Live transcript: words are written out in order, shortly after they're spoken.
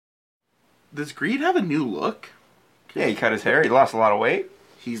Does Greed have a new look? Yeah, he cut his hair. He lost a lot of weight.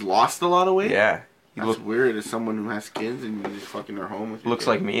 He's lost a lot of weight? Yeah. That's weird as someone who has kids and you just fucking are home with your Looks kid.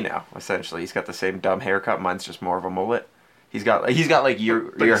 like me now, essentially. He's got the same dumb haircut. Mine's just more of a mullet. He's got like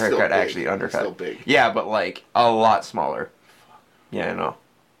your haircut actually undercut. Still big. Yeah, but like a lot smaller. Yeah, I know.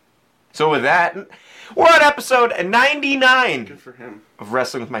 So with that, we're on episode 99. Good for him. Of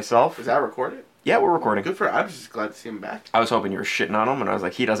Wrestling with Myself. Is that recorded? Yeah, we're recording. Good for him. I'm just glad to see him back. I was hoping you were shitting on him, and I was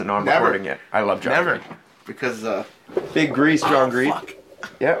like, he doesn't know I'm Never. recording yet. I love John. Never. Because, Big Grease, John Grease. Fuck.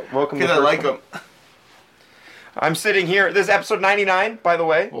 Yeah, welcome to Because I like him. I'm sitting here. This is episode 99, by the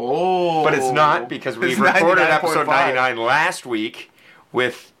way. Oh. But it's not, because we recorded episode 99 last week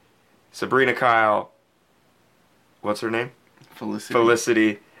with Sabrina Kyle. What's her name?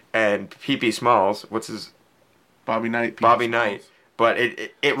 Felicity. And P.P. Smalls. What's his... Bobby Knight. Bobby Knight. But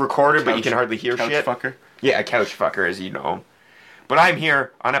it recorded, but you can hardly hear shit. Couch fucker. Yeah, a couch fucker, as you know. But I'm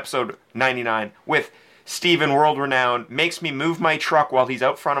here on episode 99 with Steven, world-renowned, makes me move my truck while he's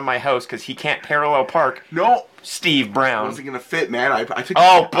out front of my house because he can't parallel park. No. Steve Brown. It wasn't going to fit, man. I took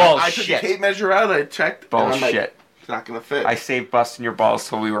bullshit. I took the tape measure out, I checked. Bullshit. And I'm like, it's not going to fit. I saved busting your balls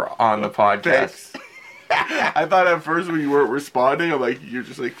till we were on the podcast. I thought at first when you weren't responding, I'm like, you're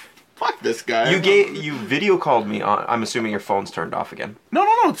just like, fuck this guy. You video called me on. I'm assuming your phone's turned off again. No,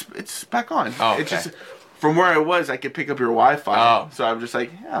 it's back on. Oh, okay. It's just from where I was, I could pick up your Wi-Fi. Oh. So I'm just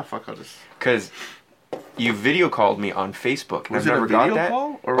like, yeah, fuck, I'll just. Because you video called me on Facebook. And Was I've it never a video got that.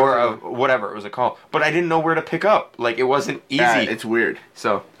 call? Or whatever, it was a call. But I didn't know where to pick up. Like, it wasn't easy. Yeah, it's weird.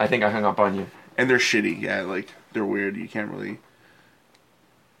 So I think I hung up on you. And they're shitty. Yeah, like they're weird. You can't really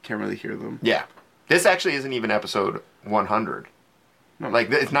hear them. Yeah. This actually isn't even episode 100. No.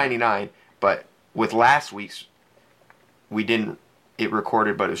 Like, it's 99. But with last week's, it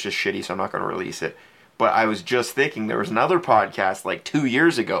recorded, but it was just shitty, so I'm not going to release it. But I was just thinking, there was another podcast like 2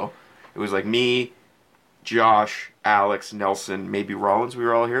 years ago. It was like me, Josh, Alex, Nelson, maybe Rollins, we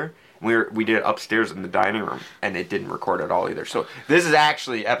were all here. We did it upstairs in the dining room, and it didn't record at all either. So this is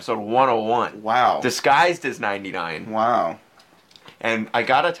actually episode 101. Wow. Disguised as 99. Wow. And I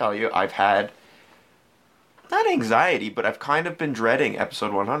gotta tell you, I've had, not anxiety, but I've kind of been dreading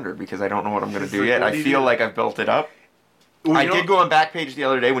episode 100 because I don't know what I'm going to do yet. I feel like I've built it up. Well, I did go on Backpage the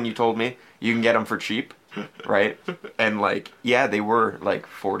other day when you told me you can get them for cheap, right? And like, yeah, they were like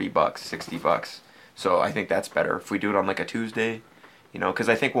 $40, $60. So I think that's better if we do it on like a Tuesday, you know, because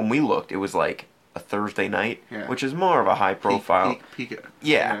I think when we looked, it was like a Thursday night, which is more of a high profile. Peak.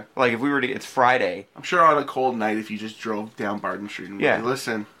 Yeah, like if we were to, it's Friday. I'm sure on a cold night, if you just drove down Barton Street and Yeah. like,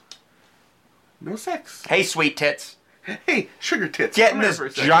 listen, no sex. Hey, sweet tits. Hey, sugar tits. Get in Come here this for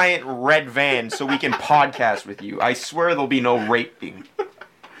a second. giant red van so we can podcast with you. I swear there'll be no raping.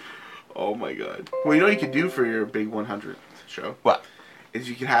 Oh my god. Well, you know what you could do for your big 100th show? What? Is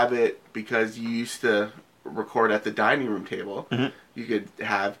you could have it, because you used to record at the dining room table, you could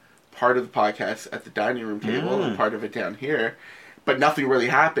have part of the podcast at the dining room table and part of it down here, but nothing really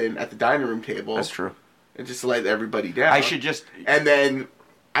happened at the dining room table. That's true. And just let everybody down. I should just... And then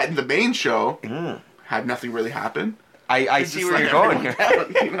at the main show, have nothing really happen. I see where you're going here.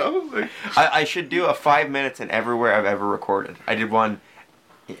 Down, you know? Like, I should do a 5 minutes in everywhere I've ever recorded. I did one...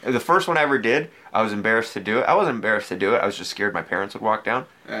 The first one I ever did, I was embarrassed to do it. I wasn't embarrassed to do it. I was just scared my parents would walk down.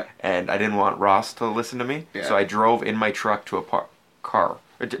 Yeah. And I didn't want Ross to listen to me. Yeah. So I drove in my truck to a park,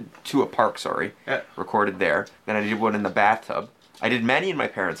 Yeah. recorded there. Then I did one in the bathtub. I did many in my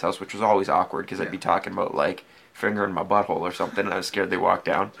parents' house, which was always awkward because I'd be talking about, like, fingering my butthole or something, and I was scared they'd walk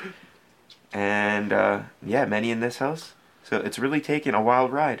down. And, many in this house. So it's really taken a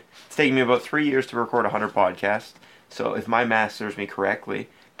wild ride. It's taken me about 3 years to record 100 podcasts. So if my math serves me correctly,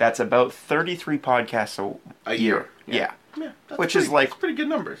 that's about 33 podcasts a year. Yeah. Which is like pretty good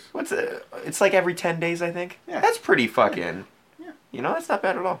numbers. It's like every 10 days, I think. Yeah. That's pretty fucking... Yeah. You know, that's not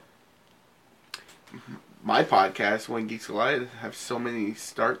bad at all. My podcast, When Geeks Collide, have so many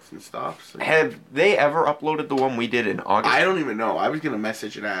starts and stops. Like, Have they ever uploaded the one we did in August? I don't even know. I was going to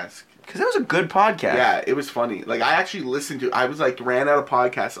message and ask. Because that was a good podcast. Yeah, it was funny. Like, I actually listened to... I was like, ran out of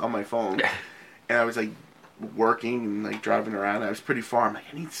podcasts on my phone. And I was like... working and like driving around. I was pretty far. I'm like,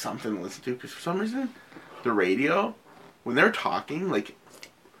 I need something to listen to, because for some reason the radio, when they're talking, like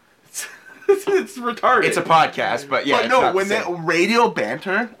it's retarded. It's a podcast, but yeah. But no, when they radio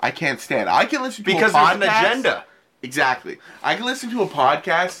banter, I can't stand. I can listen to because a podcast, there's an agenda. Exactly. I can listen to a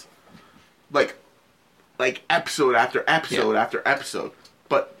podcast like episode after episode after episode.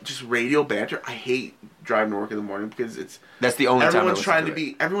 But just radio banter, I hate driving to work in the morning because that's the only time everyone's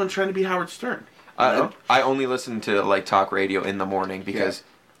trying to be Howard Stern. I only listen to like talk radio in the morning because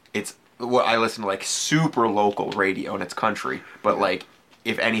it's what I listen to, like super local radio and it's country, but like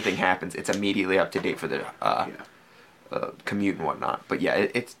if anything happens, it's immediately up to date for the commute and whatnot. But yeah,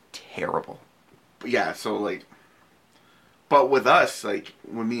 it's terrible. Yeah, so like, but with us, like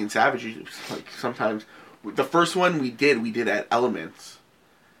when me and Savage, like sometimes the first one we did at Elements.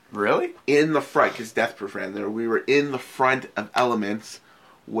 Really? In the front, because Death Proof ran there. We were in the front of Elements,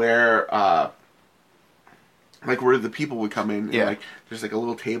 where like where the people would come in. And, like there's like a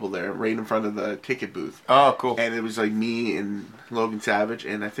little table there, right in front of the ticket booth. Oh, cool. And it was like me and Logan Savage,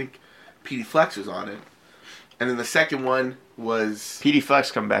 and I think PD Flex was on it. And then the second one was PD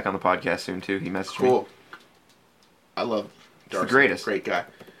Flex coming back on the podcast soon too. He messaged me. Cool. I love Darcy. The greatest. Great guy.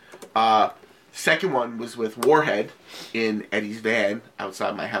 Second one was with Warhead in Eddie's van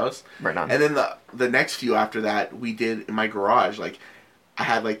outside my house. Right on. And then the next few after that we did in my garage. Like I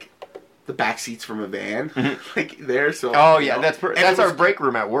had like the back seats from a van like there. So oh yeah, that's our break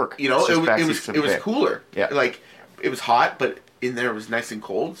room at work. You know, it was cooler. Yeah. Like it was hot, but in there it was nice and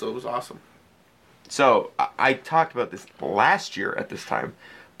cold, so it was awesome. So I talked about this last year at this time,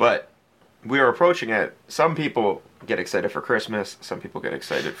 but we are approaching it. Some people get excited for Christmas. Some people get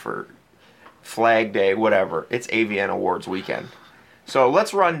excited for Flag Day, whatever. It's AVN Awards weekend. So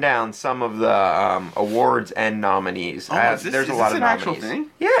let's run down some of the awards and nominees. There's a lot of nominees. Actual thing?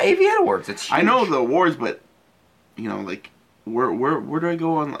 Yeah, AVN Awards. It's huge. I know the awards, but you know, like where do I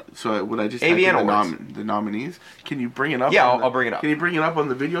go on? So would I just AVN Awards. The nominees? Can you bring it up? Yeah, I'll bring it up. Can you bring it up on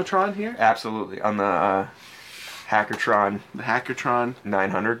the Videotron here? Absolutely, on the Hackertron. The Hackertron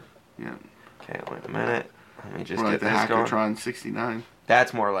 900. Yeah. Okay, wait a minute. Let me just or get like this going. The Hackertron 69.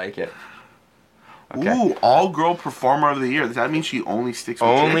 That's more like it. Okay. Ooh, all-girl performer of the year. Does that mean she only sticks with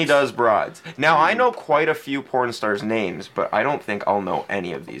Only chicks? does broads. Now, I know quite a few porn stars' names, but I don't think I'll know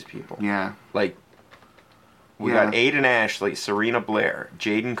any of these people. Yeah. Like, we got Aiden Ashley, Serena Blair,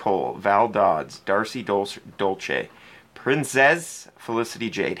 Jaden Cole, Val Dodds, Darcy Dolce, Princess Felicity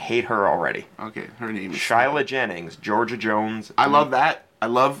Jade. Hate her already. Okay, her name is... Shyla Jennings, Georgia Jones. I love that. I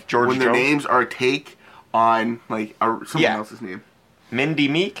love Georgia when their Jones. names are a take on, like, someone else's name. Mindy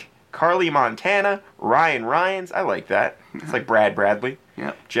Meek, Carly Montana, Ryan Ryans. I like that. It's like Brad Bradley.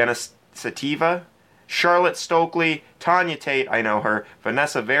 Yeah. Jenna Sativa, Charlotte Stokely, Tanya Tate, I know her,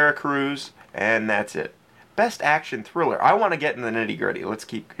 Vanessa Veracruz, and that's it. Best action thriller. I want to get in the nitty gritty. Let's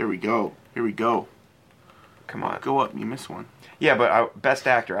keep... Here we go. Come on. Go up. You missed one. Yeah, but best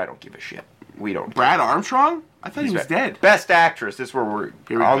actor, I don't give a shit. We don't. Brad Armstrong? I thought he was dead. Best actress. This is where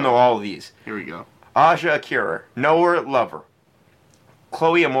I'll know all of these. Here we go. Aja Akira, Know Her, Love Her.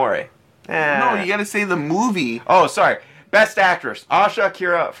 Chloe Amore. No, you gotta say the movie. Oh, sorry. Best actress. Aja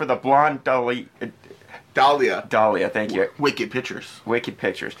Akira for the blonde Dahlia, thank you. Wicked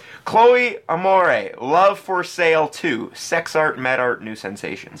Pictures. Chloe Amore, Love for Sale 2, Sex Art, Med Art, New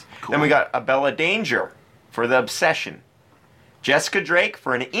Sensations. Cool. Then we got Abella Danger for The Obsession. Jessica Drake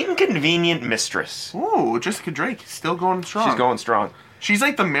for An Inconvenient Mistress. Ooh, Jessica Drake, still going strong. She's going strong. She's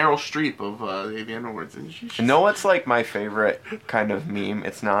like the Meryl Streep of the AVN Awards, isn't she? You know what's like my favorite kind of meme?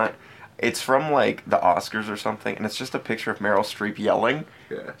 It's not. It's from like the Oscars or something, and it's just a picture of Meryl Streep yelling.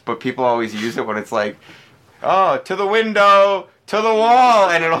 Yeah. But people always use it when it's like, oh, to the window, to the wall,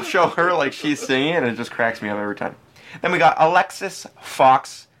 and it'll show her like she's singing, and it just cracks me up every time. Then we got Alexis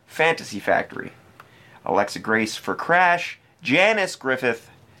Fox, Fantasy Factory. Alexa Grace for Crash. Janice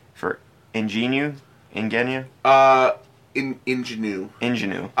Griffith for Ingenue. Ingenue? Ingenue.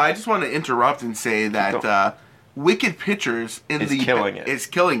 I just want to interrupt and say that Wicked Pictures is killing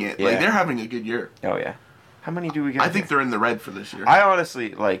it. Yeah. Like, they're having a good year. Oh, yeah. How many do we get? I think they're in the red for this year. I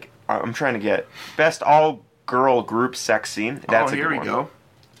honestly, like, I'm trying to get Best All-Girl Group Sex Scene. That's here we go.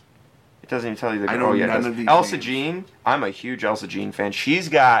 It doesn't even tell you the... I know none of these Elsa names. Jean. I'm a huge Elsa Jean fan. She's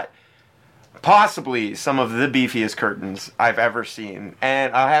got possibly some of the beefiest curtains I've ever seen.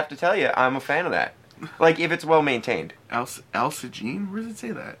 And I have to tell you, I'm a fan of that. Like, if it's well-maintained. Elsa Jean? Where does it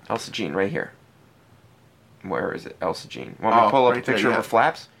say that? Elsa Jean, right here. Where is it? Elsa Jean. Want me to pull up a picture of her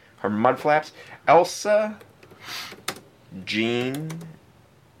flaps? Her mud flaps? Elsa Jean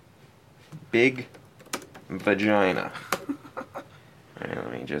Big Vagina. Alright,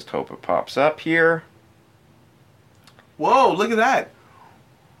 let me just hope it pops up here. Whoa, look at that.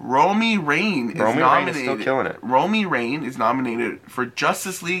 Romy Rain is nominated. Is still killing it. Romy Rain is nominated for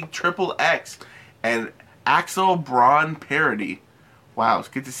Justice League XXX and Axel Braun parody. Wow, it's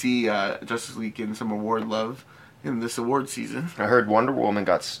good to see Justice League getting some award love in this award season. I heard Wonder Woman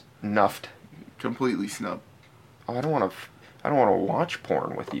got snuffed. Completely snubbed. Oh, I don't want to watch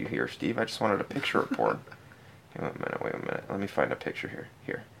porn with you here, Steve. I just wanted a picture of porn. Wait a minute. Let me find a picture here.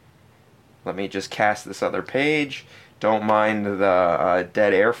 Here. Let me just cast this other page. Don't mind the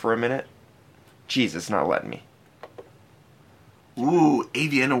dead air for a minute. Jeez, it's not letting me. Ooh,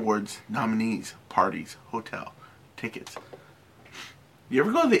 AVN Awards nominees, parties, hotel, tickets. You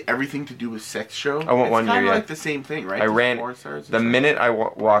ever go to the Everything to Do with Sex show? I went one year, It's kind yeah. of like the same thing, right? I Just ran... porn stars and The stuff. minute I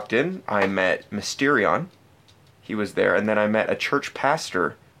walked in, I met Mysterion. He was there. And then I met a church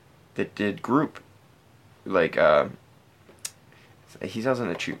pastor that did group. Like, he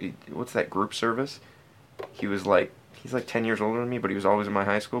doesn't... What's that group service? He was like... He's like 10 years older than me, but he was always in my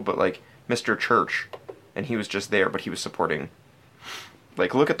high school. But like, Mr. Church. And he was just there, but he was supporting...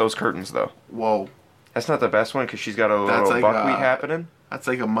 Like, look at those curtains, though. Whoa. That's not the best one, because she's got a little like, buckwheat happening. That's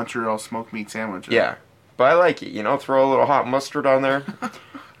like a Montreal smoked meat sandwich. Right? Yeah. But I like it, you know, throw a little hot mustard on there. A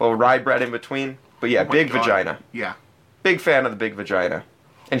little rye bread in between. But yeah, Oh big God. vagina. Yeah. Big fan of the big vagina.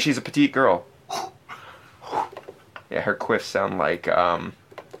 And she's a petite girl. Yeah, her quiffs sound like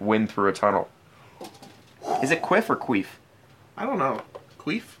wind through a tunnel. Is it quiff or queef? I don't know.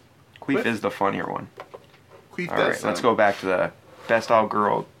 Queef? Queef is the funnier one. Queef All does right, sound- let's go back to the best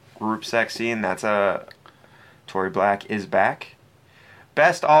all-girl group sex scene. That's Tori Black is back.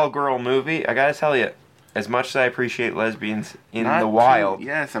 Best all-girl movie. I gotta tell you, as much as I appreciate lesbians in Not the wild,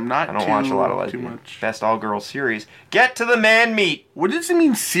 yes, I'm not I don't watch a lot of lesbians. too much. Best all-girl series. Get to the man meat. What does it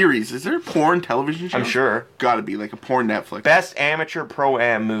mean series? Is there a porn television show? I'm sure. Gotta be like a porn Netflix. Best amateur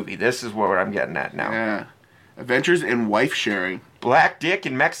pro-am movie. This is what I'm getting at now. Yeah. Adventures in wife sharing. Black dick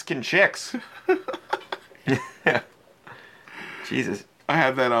and Mexican chicks. Jesus. I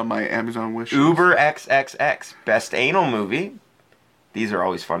have that on my Amazon wish list. Uber XXX. Best anal movie. These are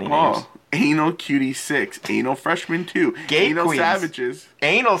always funny names. Oh, Anal Cutie 6. Anal Freshman 2. Gay Anal Queens. Savages.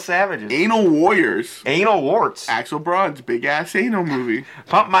 Anal Savages. Anal Warriors. Anal Warts. Axel Braun's big ass anal movie.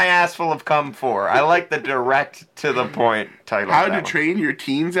 Pump my ass full of cum for. I like the direct to the point title. How of that to one. Train Your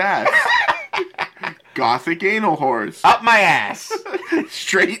Teen's Ass. Gothic Anal Horse. Up my ass.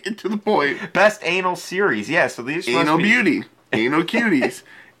 Straight into the point. Best anal series. Yeah, so these Anal must be... Beauty. Anal Cuties.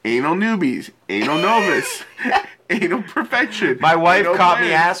 Anal Newbies. Anal Novus. Anal Perfection. My wife Anal caught me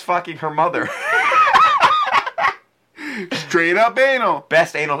Plan. ass fucking her mother. Straight up anal.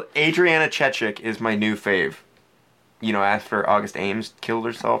 Best anal. Adriana Chechik is my new fave. You know, after August Ames killed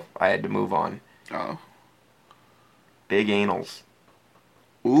herself, I had to move on. Oh. Big anals.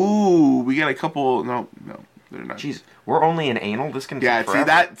 Ooh, we got a couple. No, they're not. Jeez, we're only in anal? This can Yeah, take forever.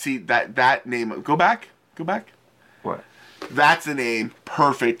 that name. Go back. What? That's a name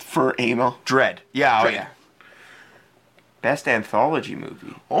perfect for anal. Dread. Yeah, Dread. oh yeah. Best anthology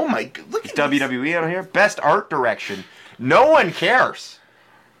movie. Oh my god, look Is at this. WWE on here? Best art direction. No one cares.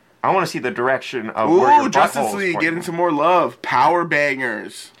 I want to see the direction of where your Ooh, Justice butthole is League pointing. getting some more love. Power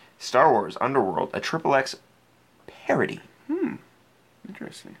bangers. Star Wars Underworld, a XXX parody.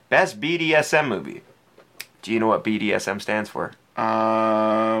 Interesting. Best BDSM movie. Do you know what BDSM stands for?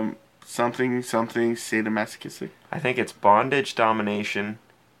 Something sadomasochistic. I think it's bondage, domination,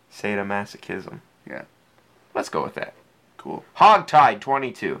 sadomasochism. Yeah, Let's go with that. cool. Hogtied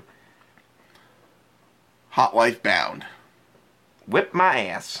 22. Hot Wife Bound. Whip my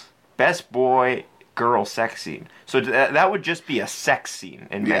ass. Best boy girl sex scene. So that would just be a sex scene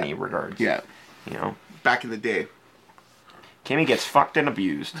in Yeah. many regards. Yeah, You know, back in the day. Kimmy gets fucked and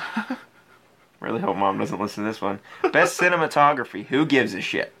abused. Really hope mom doesn't listen to this one. Best cinematography. Who gives a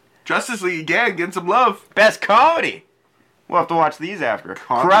shit? Justice League again, getting some love. Best comedy. We'll have to watch these after.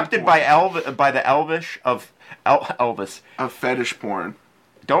 Comedy Corrupted by porn. by the Elvish of Elvis. A fetish porn.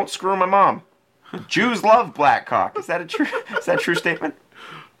 Don't screw my mom. Jews love black cock. Is that a true statement?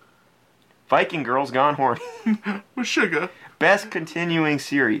 Viking Girls Gone Horny. With sugar. Best continuing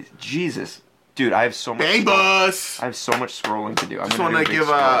series. Jesus. Dude, I have so much Bang Bus. I have so much scrolling to do. I'm Just gonna want do to a big give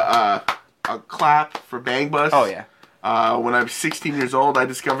scroll. a clap for Bang Bus. Oh yeah. When I was 16 years old, I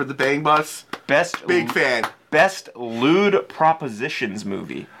discovered the Bang Bus. Best Big fan. Best lewd propositions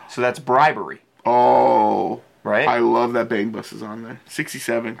movie. So that's bribery, Oh, right? I love that Bang Bus is on there.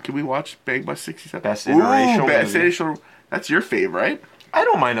 67. Can we watch Bang Bus 67? Best interracial Best movie. interracial. That's your fave, right? I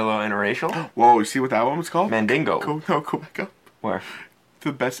don't mind a little interracial. Whoa, you see what that one was called? Mandingo. Go back up. Where?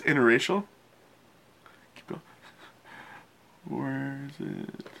 The best interracial. Keep going. Where is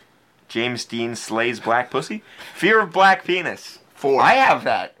it? James Dean slays black pussy. Fear of black penis. 4. I have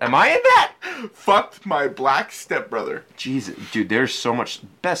that. Am I in that? Fucked my black stepbrother. Jesus, dude, there's so much.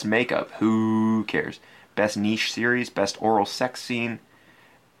 Best makeup. Who cares? Best niche series. Best oral sex scene.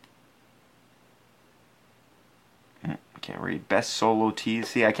 I can't read. Best solo tease.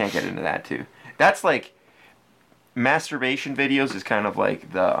 See, I can't get into that too. That's like masturbation videos is kind of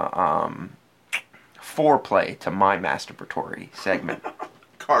like the foreplay to my masturbatory segment.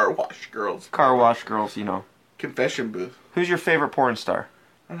 Car wash girls. Car wash girls, you know. Confession booth. Who's your favorite porn star?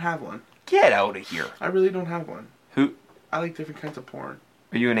 I don't have one. Get out of here. I really don't have one. Who? I like different kinds of porn.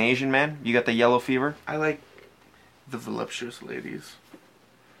 Are you an Asian man? You got the yellow fever? I like the voluptuous ladies.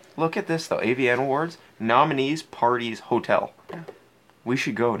 Look at this, though. AVN Awards. Nominees, parties, hotel. Yeah. We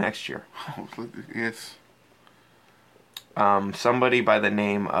should go next year. Oh, yes. Somebody by the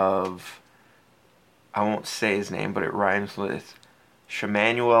name of... I won't say his name, but it rhymes with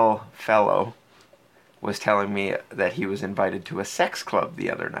Shemanuel Fellow was telling me that he was invited to a sex club the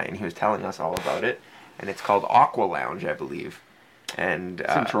other night, and he was telling us all about it. And it's called Aqua Lounge, I believe. And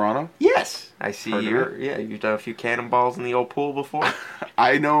It's in Toronto? Yes. I see you've done a few cannonballs in the old pool before.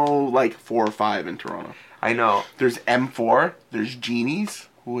 I know like 4 or 5 in Toronto. I know. There's M4, there's Genie's,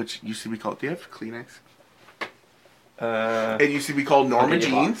 which used to be called, do you have Kleenex? It used to be called Norma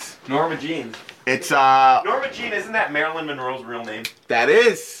Jeans. Norma Jeans. It's Norma Jean, isn't that Marilyn Monroe's real name? That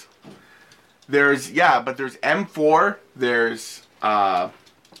is. There's there's M4, there's the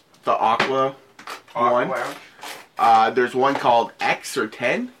Aqua one. Lounge. There's one called X or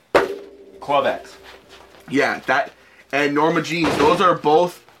 10. Club X. Yeah, that and Norma Jeans. Those are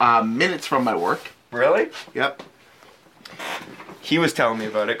both minutes from my work. Really? Yep. He was telling me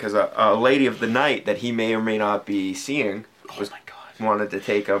about it because a lady of the night that he may or may not be seeing wanted to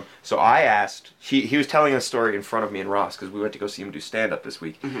take him. So I asked. He was telling a story in front of me and Ross because we went to go see him do stand up this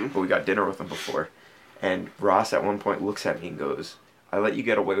week. But we got dinner with him before, and Ross at one point looks at me and goes, "I let you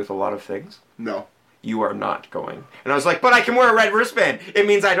get away with a lot of things. No. You are not going." And I was like, "But I can wear a red wristband. It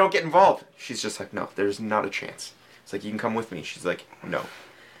means I don't get involved." She's just like, "No, there's not a chance." It's like, "You can come with me." She's like, "No."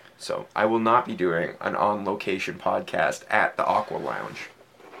 So I will not be doing an on-location podcast at the Aqua Lounge.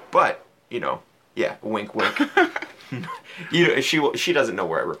 But, yeah, wink, wink. She doesn't know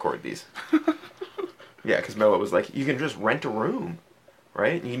where I record these. Yeah, because Mela was like, "You can just rent a room,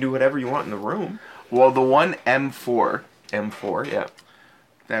 right? You can do whatever you want in the room." Well, the one M4 yeah.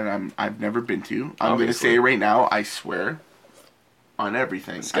 that I've never been to. I'm going to Obviously. say right now, I swear on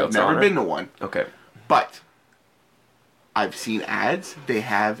everything. Scouts I've never honor. been to one. Okay. But I've seen ads. They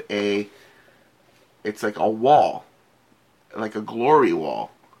have it's like a wall. Like a glory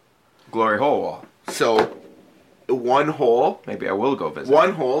wall. Glory hole wall. So, one hole. Maybe I will go visit.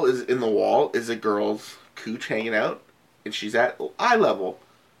 One hole is in the wall is a girl's cooch hanging out. And she's at eye level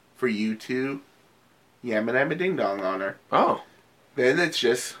for you to yam-a-dam ding dong on her. Oh. Then it's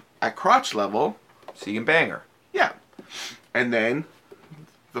just at crotch level. So you can bang her. Yeah. And then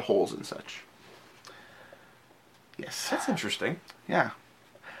the holes and such. Yes. That's interesting. Yeah.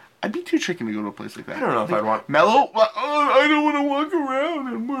 I'd be too chicken to go to a place like that. I don't know if I'd want... Mellow? I don't want to walk around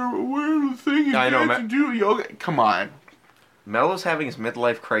and wear the thing and I know, dance and do yoga. Come on. Mello's having his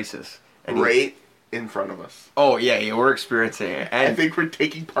midlife crisis. And Right in front of us. Oh, yeah, we're experiencing it. And, I think we're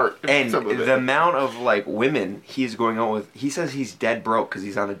taking part in and some of it. the amount of, women he's going on with... He says he's dead broke because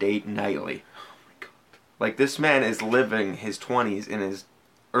he's on a date nightly. Oh, my God. Like, this man is living his 20s in his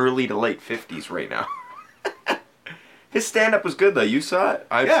early to late 50s right now. His stand-up was good, though. You saw it?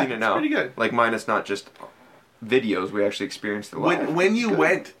 I've seen it now. It's pretty good. Like, minus not just videos. We actually experienced it live. When you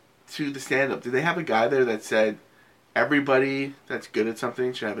went to the stand-up, did they have a guy there that said, everybody that's good at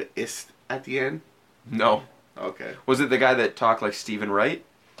something should have an ist at the end? No. Okay. Was it the guy that talked like Stephen Wright?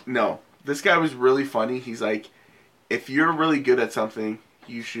 No. This guy was really funny. He's like, if you're really good at something,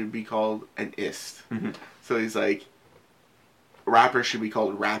 you should be called an ist. Mm-hmm. So he's like, rappers should be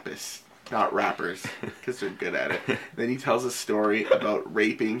called rappists, not rappers, because they're good at it. Then he tells a story about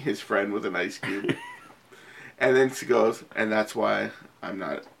raping his friend with an ice cube. And then he goes, and that's why I'm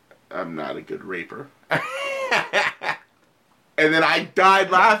not a good raper. And then I died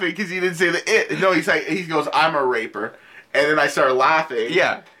laughing because he didn't say the it. No, he goes, I'm a raper. And then I started laughing.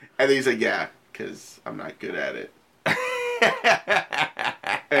 Yeah. And then he's like, yeah, because I'm not good at it.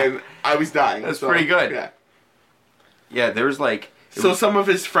 And I was dying. That's pretty good. Yeah. Yeah, there was So some of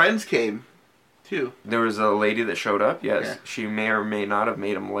his friends came, too. There was a lady that showed up, yes. Yeah. She may or may not have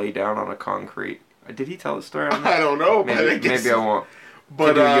made him lay down on a concrete. Did he tell the story on I that? don't know. Maybe I won't.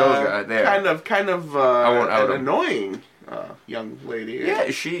 But do yoga there. kind of I won't out an him. annoying young lady.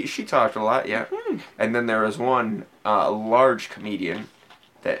 Yeah, she talked a lot, yeah. And then there was one large comedian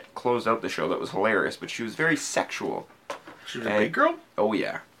that closed out the show that was hilarious, but she was very sexual. She was a big girl? Oh,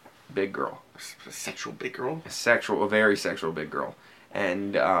 yeah. Big girl. A sexual big girl? A very sexual big girl.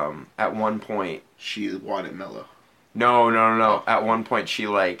 And at one point... She wanted Mello. No. At one point, she,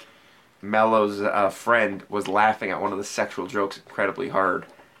 Mello's friend was laughing at one of the sexual jokes incredibly hard.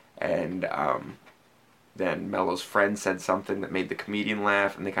 And then Mello's friend said something that made the comedian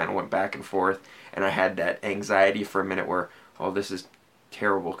laugh, and they kind of went back and forth. And I had that anxiety for a minute where, oh, this is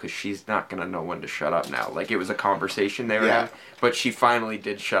terrible because she's not going to know when to shut up now. Like, it was a conversation they were Yeah. having, but she finally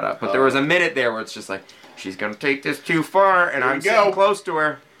did shut up. But there was a minute there where it's just like, she's going to take this too far, and I'm getting close to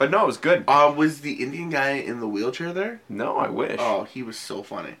her. But no, it was good. Was the Indian guy in the wheelchair there? No, I wish. Oh, he was so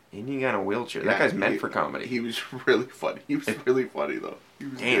funny. Indian guy in a wheelchair. That guy's meant for comedy. He was really funny. He was really funny, though. He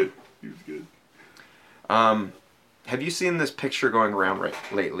was good. He was good. Have you seen this picture going around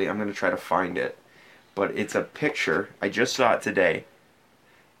lately? I'm going to try to find it. But it's a picture. I just saw it today.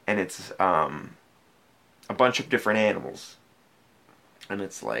 And it's a bunch of different animals. And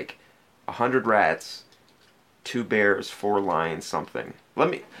it's like 100 rats, 2 bears, 4 lions, something.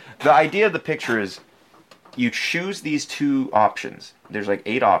 The idea of the picture is you choose these 2 options. There's like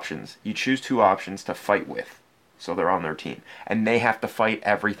 8 options. You choose 2 options to fight with. So they're on their team. And they have to fight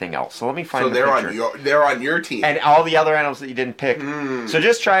everything else. So let me find the picture. So they're on your team. And all the other animals that you didn't pick. So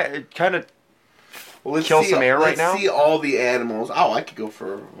just try, kind of kill some air right now. Let's see all the animals. Oh, I could go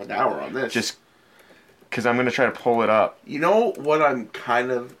for an hour on this. Just because I'm going to try to pull it up. You know what I'm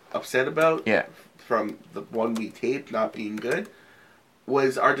kind of upset about? Yeah. From the one we taped not being good?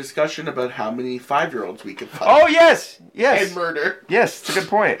 Was our discussion about how many 5-year-olds we could fight. Oh, yes! Yes. And murder. Yes, it's a good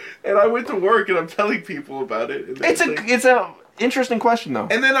point. And I went to work and I'm telling people about it. And It's a interesting question, though.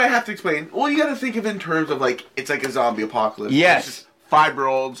 And then I have to explain, well, you got to think of it in terms of, like, it's like a zombie apocalypse. Yes.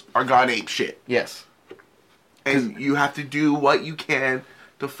 5-year-olds are gone ape shit. Yes. And you have to do what you can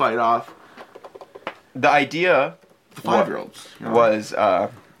to fight off the idea the 5-year-olds. Was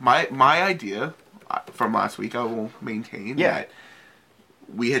my idea from last week, I will maintain that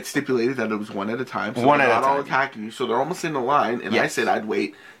we had stipulated that it was one at a time. So they're not all attacking you. So they're almost in the line. And I said I'd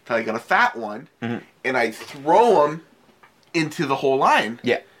wait till I got a fat one. And I'd throw them into the whole line.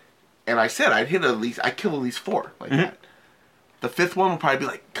 Yeah. And I said I'd kill at least 4 like that. The 5th one will probably be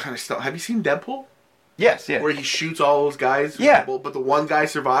like kind of still. Have you seen Deadpool? Yes, yeah. Where he shoots all those guys. Yeah. But the one guy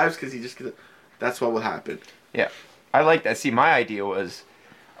survives because he just... That's what would happen. Yeah. I like that. See, my idea was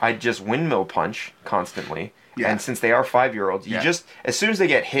I'd just windmill punch constantly. Yeah. And since they are 5-year-olds, you just... As soon as they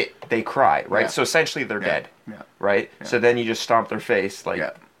get hit, they cry, right? Yeah. So essentially they're dead. Yeah. Right? Yeah. So then you just stomp their face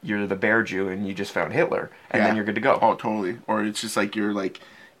like you're the bear Jew and you just found Hitler. And then you're good to go. Oh, totally. Or it's just like you're like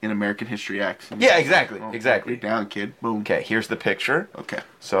in American History X. Yeah, exactly. Exactly. You're down, kid. Boom. Okay, here's the picture. Okay.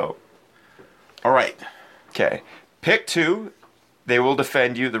 So... All right. Okay. Pick 2. They will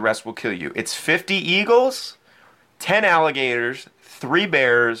defend you. The rest will kill you. It's 50 eagles, 10 alligators, 3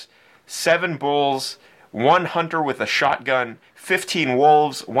 bears, 7 bulls, 1 hunter with a shotgun, 15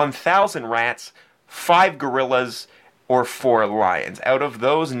 wolves, 1,000 rats, 5 gorillas, or 4 lions. Out of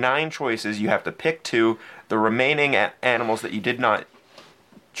those 9 choices, you have to pick 2. The remaining animals that you did not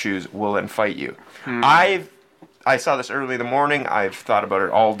choose will then fight you. I saw this early in the morning. I've thought about it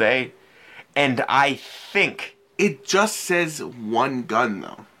all day. And I think... It just says 1 gun,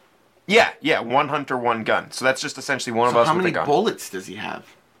 though. Yeah, 1 hunter, 1 gun. So that's just essentially one of us with a gun. How many bullets does he have?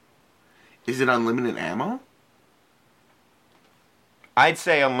 Is it unlimited ammo? I'd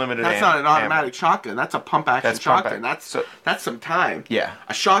say unlimited ammo. That's not an automatic shotgun. That's a pump-action shotgun. That's some time. Yeah.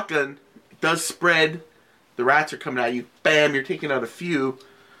 A shotgun does spread. The rats are coming at you. Bam, you're taking out a few.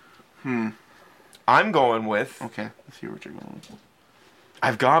 I'm going with... Okay, let's see what you're going with.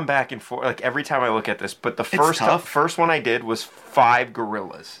 I've gone back and forth, like, every time I look at this, but the first one I did was 5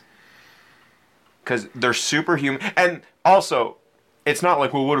 gorillas. Because they're superhuman. And also, it's not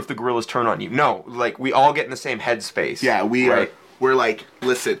like, well, what if the gorillas turn on you? No, like, we all get in the same headspace. Yeah, we're like,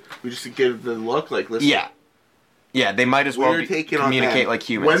 listen, we just give the look, like, listen. Yeah. Yeah, they might as well communicate like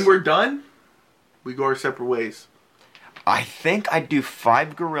humans. When we're done, we go our separate ways. I think I'd do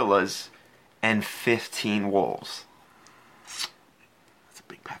 5 gorillas and 15 wolves.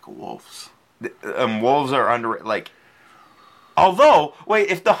 Big pack of wolves. Wolves are under, like... Although, wait,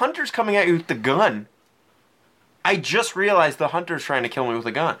 if the hunter's coming at you with the gun, I just realized the hunter's trying to kill me with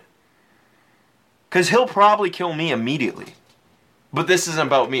a gun. Because he'll probably kill me immediately. But this isn't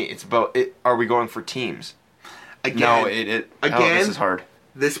about me. It's about, are we going for teams? Again, this is hard.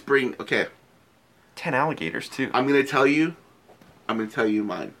 Okay. 10 alligators, too. I'm going to tell you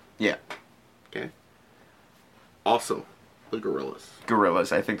mine. Yeah. Okay. Also... The gorillas.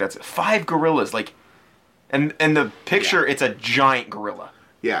 Gorillas, I think that's 5 gorillas, like, and the picture, it's a giant gorilla.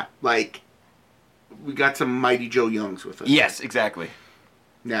 Yeah, like, we got some Mighty Joe Youngs with us. Yes, exactly.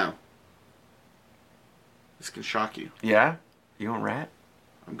 Now, this can shock you. Yeah? You going rat?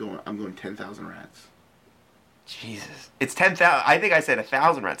 I'm going 10,000 rats. Jesus. It's 10,000, I think I said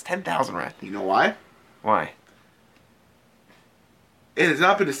 1,000 rats, 10,000 rats. You know why? Why? It has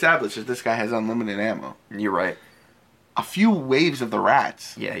not been established that this guy has unlimited ammo. You're right. A few waves of the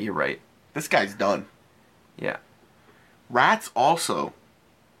rats. Yeah, you're right. This guy's done. Yeah. Rats also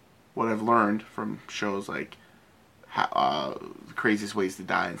what I've learned from shows like The Craziest Ways to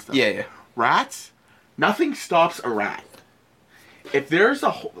Die and stuff. Yeah. Rats, nothing stops a rat. If there's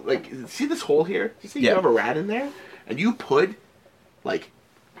a hole, like, see this hole here? You see you have a rat in there, and you put, like,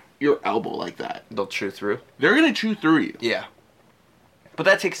 your elbow like that. They'll chew through. They're gonna chew through you. Yeah. But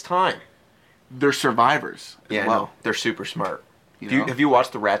that takes time. They're survivors. Yeah, well. no, they're super smart. You Have you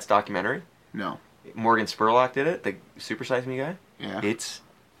watched the Rats documentary? No. Morgan Spurlock did it, the Super Size Me guy. Yeah. It's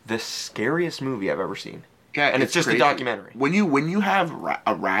the scariest movie I've ever seen. Yeah, and it's just crazy. a documentary. When you have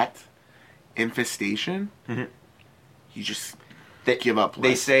a rat infestation, you just give up.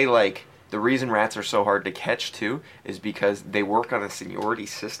 They say, like, the reason rats are so hard to catch, too, is because they work on a seniority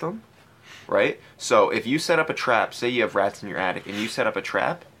system, right? So if you set up a trap, say you have rats in your attic, and you set up a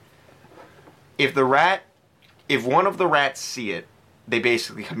trap, if one of the rats see it, they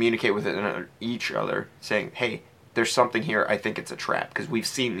basically communicate with each other, saying, hey, there's something here, I think it's a trap, because we've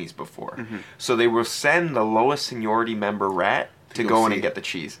seen these before. So they will send the lowest seniority member rat to go in and get the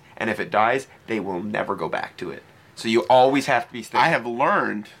cheese. And if it dies, they will never go back to it. So you always have to be thinking. I have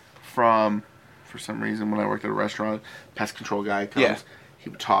learned from, for some reason, when I worked at a restaurant, pest control guy comes, he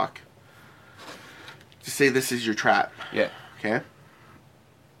would talk. Just say this is your trap. Yeah. Okay?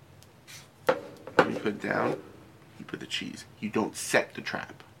 You put it down, you put the cheese. You don't set the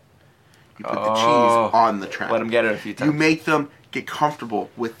trap. You put the cheese on the trap. Let them get it a few times. You make them get comfortable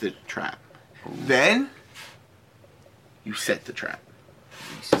with the trap. Ooh. Then, you set the trap.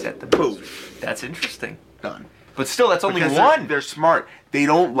 You set the boom. That's interesting. Done. But still, that's only because one. They're smart. They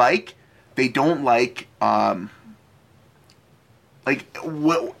don't like, where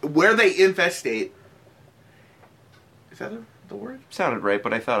they infestate. Is that the word? Sounded right,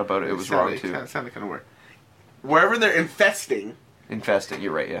 but I thought about it. It was wrong too. It sounded kind of weird. Wherever they're infesting,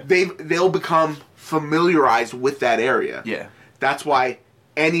 you're right, yeah. They'll become familiarized with that area. Yeah. That's why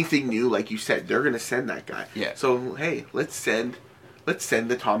anything new, like you said, they're gonna send that guy. Yeah. So hey, let's send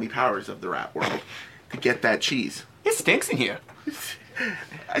the Tommy Powers of the rat world to get that cheese. It stinks in here.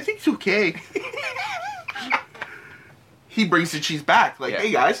 I think it's okay. He brings the cheese back, like,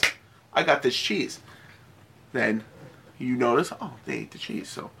 hey guys, I got this cheese. Then you notice, oh, they ate the cheese,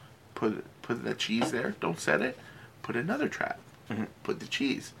 so put the cheese there. Don't set it. Put another trap. Put the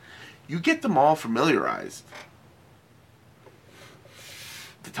cheese. You get them all familiarized.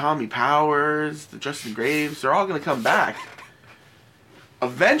 The Tommy Powers, the Justin Graves, they're all going to come back.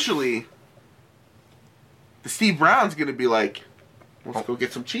 Eventually, the Steve Brown's going to be like, let's go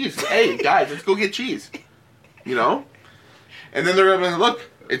get some cheese. Hey, guys, let's go get cheese. You know? And then they're going to be like, look,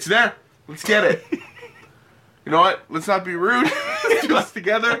 it's there. Let's get it. You know what? Let's not be rude. Let's do this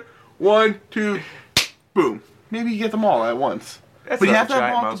together. 1, 2, boom. Maybe you get them all at once. That's but you have to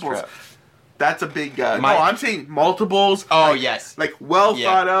have multiples. That's a big no, I'm saying multiples. Oh, like, yes. Like, well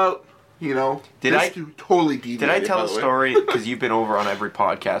thought out, you know. Did I totally deviate? Did I tell a story, because you've been over on every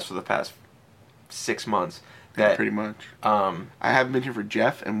podcast for the past 6 months, that pretty much. I haven't been here for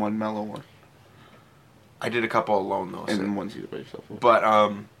Jeff and one mellow one. I did a couple alone, though. And then one's you by yourself.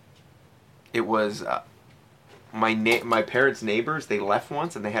 But, it was... my parents' neighbors, they left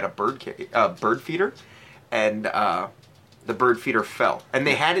once and they had a bird feeder, and the bird feeder fell, and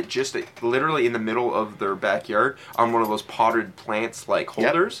they had it just literally in the middle of their backyard on one of those potted plants like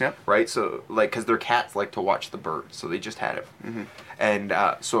holders, right? So like, because their cats like to watch the birds, so they just had it, and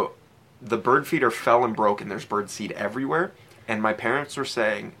so the bird feeder fell and broke, and there's bird seed everywhere. And my parents were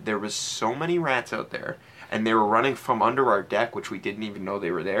saying there was so many rats out there, and they were running from under our deck, which we didn't even know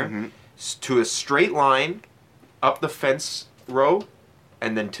they were there, to a straight line up the fence row,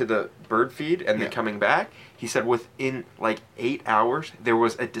 and then to the bird feed, and then coming back. He said within like 8 hours, there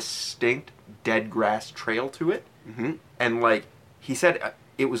was a distinct dead grass trail to it. And like, he said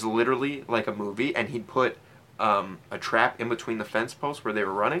it was literally like a movie, and he'd put a trap in between the fence posts where they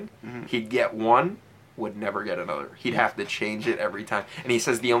were running. He'd get one, would never get another. He'd have to change it every time. And he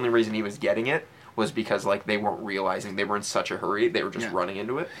says the only reason he was getting it was because like they weren't realizing, they were in such a hurry, they were just running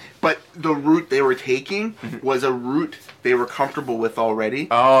into it. But the route they were taking was a route they were comfortable with already.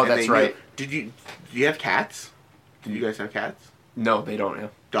 Oh, that's right. Do you have cats? Do you guys have cats? No, they don't. Yeah.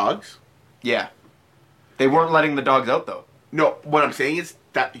 Dogs? Yeah. They weren't letting the dogs out though. No, what I'm saying is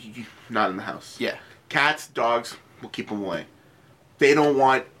that not in the house. Yeah. Cats, dogs, we'll keep them away. They don't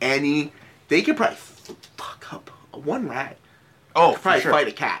want any. They could probably fuck up one rat. Oh, could probably fight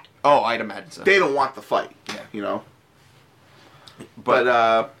a cat. Oh, I'd imagine so. They don't want the fight. Yeah. You know?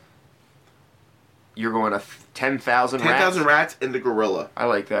 But you're going to 10,000 rats? 10,000 rats and the gorilla. I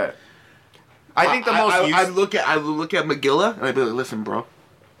like that. I think the most... I look at Magilla, and I'd be like, listen, bro.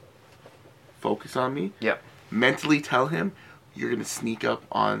 Focus on me. Yep. Mentally tell him, you're going to sneak up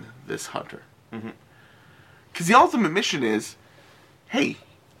on this hunter. Mm-hmm. Because the ultimate mission is, hey,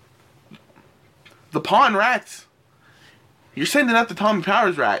 the pawn rats, you're sending out the Tommy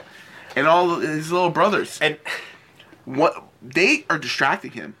Powers rat and all his little brothers. And what they are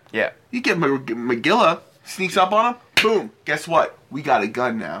distracting him. yeah. You get McGilla, sneaks up on him, boom, guess what? We got a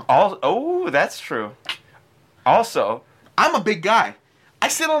gun now. Oh, that's true. Also, I'm a big guy. I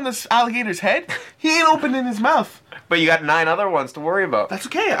sit on this alligator's head. He ain't opening his mouth. but you got 9 other ones to worry about. That's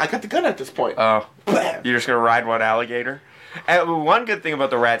okay. I got the gun at this point. Oh, Bam. you're just going to ride one alligator? And one good thing about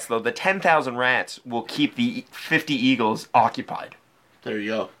the rats, though, the 10,000 rats will keep the 50 eagles occupied. There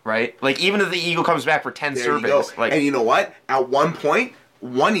you go. Right? Like, even if the eagle comes back for 10 There you go. servings. Like, and you know what? At one point,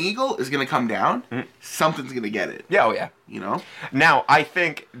 one eagle is going to come down. Mm-hmm. Something's going to get it. yeah, oh, yeah. You know? Now, I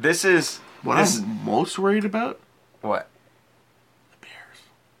think this is... What I'm most worried about? What? The bears.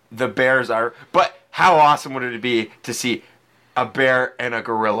 The bears are... But how awesome would it be to see a bear and a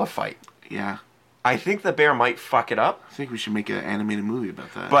gorilla fight? Yeah. I think the bear might fuck it up. I think we should make an animated movie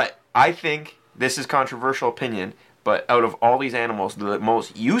about that. But I think, this is controversial opinion, but out of all these animals, the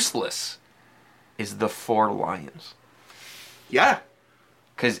most useless is the 4 lions. Yeah.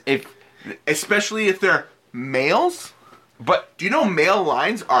 Because if... Especially if they're males. But... Do you know male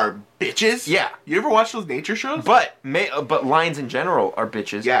lions are bitches? Yeah. You ever watch those nature shows? But lions in general are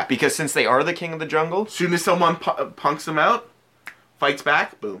bitches. Yeah. Because since they are the king of the jungle... As soon as someone punks them out, fights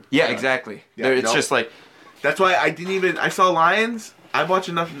back, boom. Yeah, exactly. Yeah, it's just like... That's why I saw lions. I watch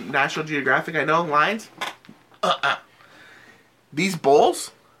enough National Geographic. I know lions. These bulls,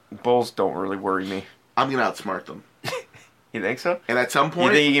 Bulls don't really worry me. I'm going to outsmart them. You think so? And at some You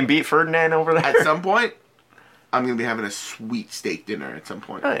point... think you can beat Ferdinand over there? At some point, I'm going to be having a sweet steak dinner at some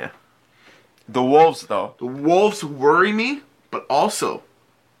point. Oh, yeah. The wolves, though. The wolves worry me, but also,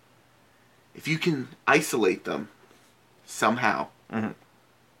 if you can isolate them somehow,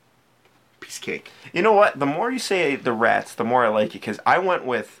 piece of cake. You know what? The more you say the rats, the more I like it. Because I went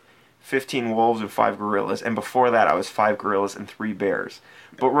with 15 wolves and 5 gorillas. And before that, I was 5 gorillas and 3 bears.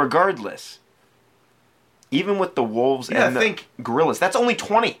 But regardless, even with the wolves and the gorillas, that's only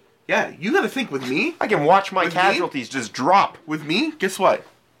 20. Yeah, you got to think with me. I can watch my casualties just drop. With me, guess what?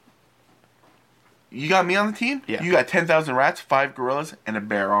 You got me on the team? Yeah. You got 10,000 rats, 5 gorillas, and a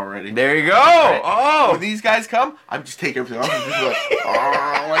bear already. There you go. Right. Oh. When these guys come, I'm just taking everything off. I'm just like,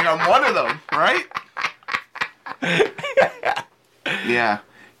 oh, like I'm one of them, right? Yeah.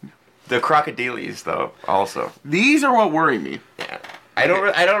 The crocodiles, though, also. These are what worry me. Yeah. I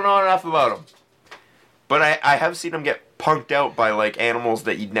don't know enough about them. But I have seen them get punked out by, like, animals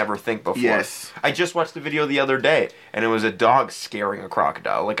that you'd never think before. Yes. I just watched the video the other day, and it was a dog scaring a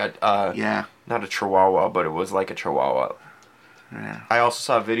crocodile. Like a, yeah. Not a chihuahua, but it was like a chihuahua. Yeah. I also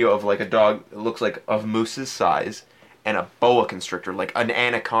saw a video of, like, a dog that looks like of moose's size, and a boa constrictor. Like, an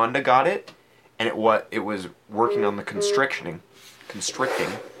anaconda got it, and it was working on the constricting,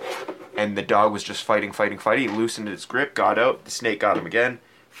 and the dog was just fighting. He loosened its grip, got out, the snake got him again,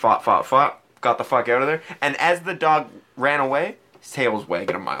 fought, got the fuck out of there, and as the dog ran away, his tail was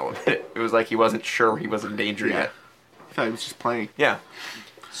wagging a mile a minute. It was like he wasn't sure he was in danger yet. I thought he was just playing. Yeah.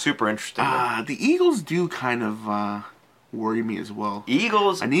 Super interesting. The eagles do kind of worry me as well.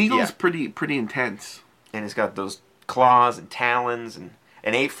 Eagles? An eagle's pretty intense. And it's got those claws and talons and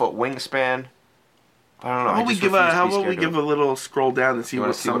an 8-foot wingspan. I don't know. How about we give a little scroll down and see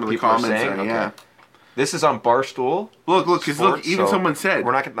what some of the comments are? Okay. Yeah. This is on Barstool. Look, even someone said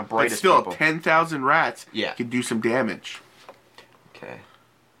we're not getting the brightest still, people. 10,000 rats Yeah. could do some damage. Okay.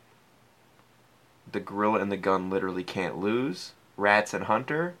 The gorilla and the gun literally can't lose. Rats and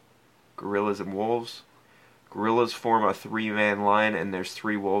hunter. Gorillas and wolves. Gorillas form a 3-man line, and there's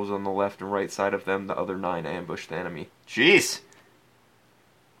 3 wolves on the left and right side of them. The other 9 ambush the enemy. Jeez!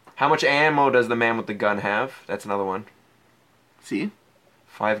 How much ammo does the man with the gun have? That's another one. See?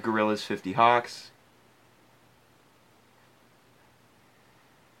 5 gorillas, 50 hawks.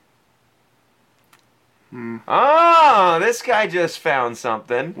 Oh, this guy just found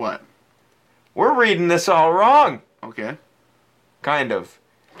something. What? We're reading this all wrong. Okay. Kind of.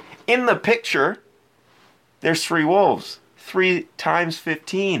 In the picture, there's 3 wolves. 3 times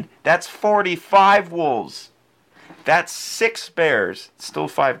 15. That's 45 wolves. That's 6 bears. Still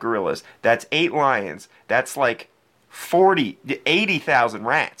 5 gorillas. That's 8 lions. That's like 80,000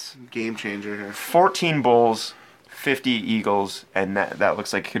 rats. Game changer here. 14 bulls, 50 eagles, and that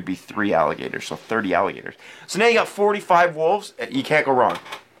looks like it could be 3 alligators, so 30 alligators. So now you got 45 wolves. You can't go wrong.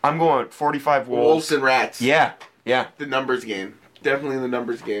 I'm going 45 wolves. Wolves and rats. Yeah. The numbers game. Definitely the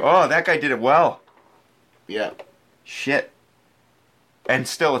numbers game. Oh, that guy did it well. Yeah. Shit. And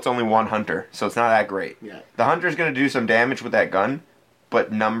still, it's only one hunter, so it's not that great. Yeah. The hunter's going to do some damage with that gun,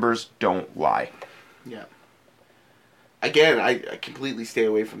 but numbers don't lie. Yeah. Again, I completely stay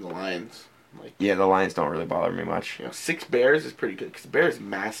away from the lions. Like, yeah, the lions don't really bother me much. 6 bears is pretty good, because the bear is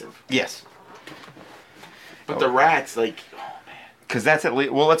massive. Yes. But the rats, like, oh man. Because that's at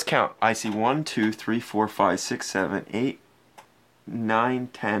least, well, let's count. I see 1, 2, 3, 4, 5, 6, 7, 8, 9,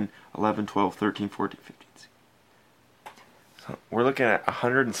 10, 11, 12, 13, 14, 15. So we're looking at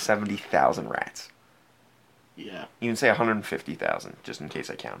 170,000 rats. Yeah. You can say 150,000, just in case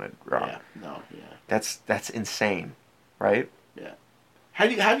I counted wrong. Yeah, no, yeah. That's insane, right? Yeah. How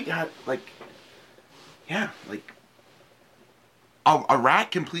do you, like, a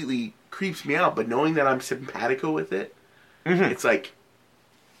rat completely creeps me out, but knowing that I'm simpatico with it, it's like,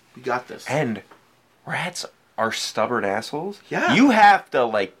 we got this. And rats are stubborn assholes. Yeah. You have to,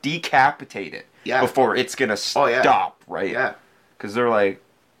 like, decapitate it Yeah. before it's going to stop, right? Yeah. Because they're, like,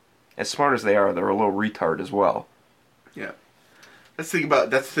 as smart as they are, they're a little retard as well. Yeah. That's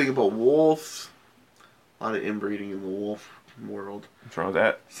the thing about wolves. A lot of inbreeding in the wolf world. What's wrong with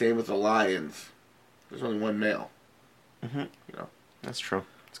that? Same with the lions. There's only one male. Mm-hmm. You know. That's true.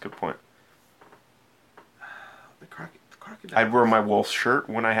 That's a good point. The crocodile. I'd wear my wolf shirt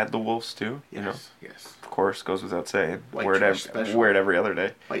when I had the wolves too. Yes, you know. Yes. Of course, goes without saying. White Wear trash special. it every other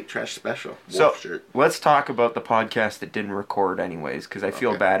day. White trash special. So Wolf shirt. let's talk about the podcast that didn't record anyways, because I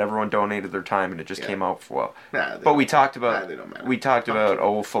feel Okay. bad. Everyone donated their time and it just came out well. Nah, But we talked they about don't matter. we talked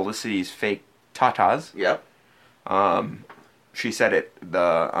about Felicity's fake tatas. Yep. She said it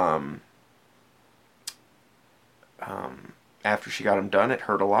after she got them done. It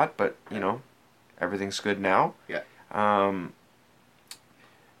hurt a lot, but you know, everything's good now. Yeah.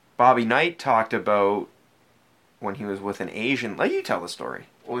 Bobby Knight talked about when he was with an Asian. Let you tell the story.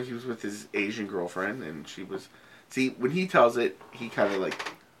 Well, he was with his Asian girlfriend, and she was. See, when he tells it, he kind of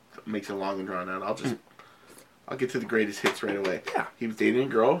like makes it long and drawn out. I'll get to the greatest hits right away. Yeah. He was dating a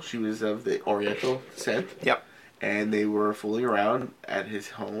girl. She was of the Oriental descent. Yep. And they were fooling around at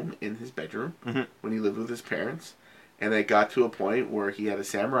his home in his bedroom when he lived with his parents. And they got to a point where he had a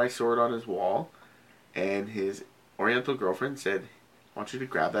samurai sword on his wall, and his Oriental girlfriend said, I want you to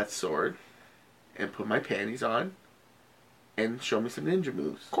grab that sword and put my panties on and show me some ninja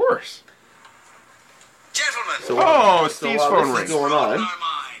moves. Of course. Gentlemen, Steve's phone rings.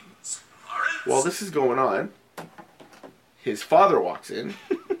 While this is going on, his father walks in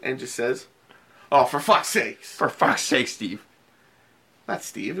and just says, oh, for fuck's sakes. For fuck's sake, Steve. Not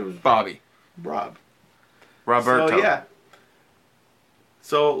Steve, it was Bobby. Rob. Roberto. So, yeah.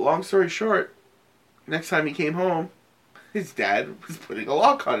 So, long story short, next time he came home, his dad was putting a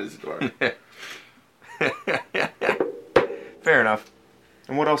lock on his door. Fair enough.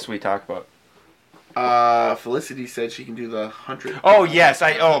 And what else do we talk about? Felicity said she can do the 100. Oh, yes.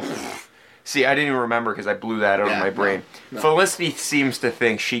 See, I didn't even remember because I blew that out of my brain. No. Felicity seems to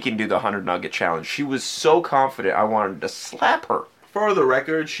think she can do the 100 nugget challenge. She was so confident I wanted to slap her. For the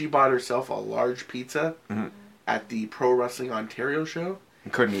record, she bought herself a large pizza at the Pro Wrestling Ontario show.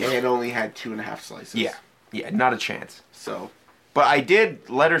 Couldn't eat. And only had 2.5 slices. Yeah, not a chance. So. But I did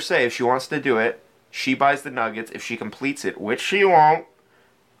let her say if she wants to do it, she buys the nuggets. If she completes it, which she won't,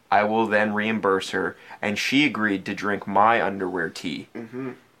 I will then reimburse her. And she agreed to drink my underwear tea.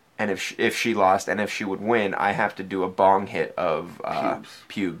 Mm-hmm. And if she lost and if she would win, I have to do a bong hit of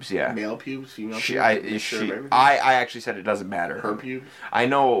pubes. Yeah. Male pubes, female pubes. I actually said it doesn't matter. Her pubes. I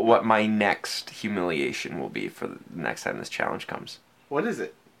know what my next humiliation will be for the next time this challenge comes. What is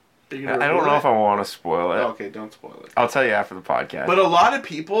it? I don't know if I want to spoil it. Oh, okay, don't spoil it. I'll tell you after the podcast. But a lot of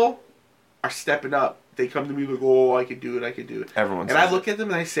people are stepping up. They come to me like, "Oh, I can do it. I can do it." Everyone. And I look at them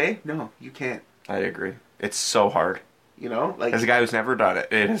and I say, "No, you can't." I agree. It's so hard. You know, like as a guy who's never done it,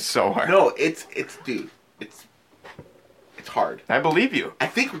 it is so hard. No, it's hard. I believe you. I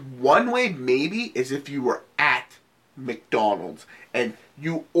think one way maybe is if you were at McDonald's and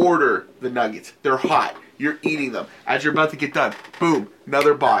you order the nuggets. They're hot. You're eating them. As you're about to get done, boom,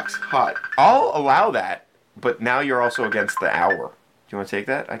 another box, hot. I'll allow that, but now you're also against the hour. Do you want to take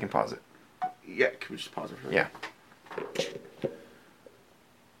that? I can pause it. Yeah, can we just pause it for a second? Yeah.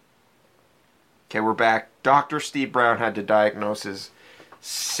 Okay, we're back. Dr. Steve Brown had to diagnose his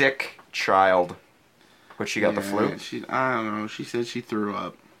sick child. What, she got the flu? I don't know. She said she threw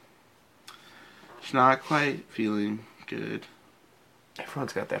up. She's not quite feeling good.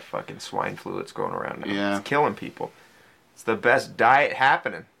 Everyone's got that fucking swine flu that's going around now. Yeah. It's killing people. It's the best diet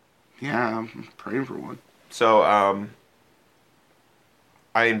happening. Yeah, I'm praying for one. So,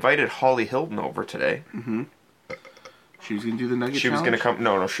 I invited Holly Hilton over today. Mm-hmm. She was going to do the nugget challenge? She was going to come...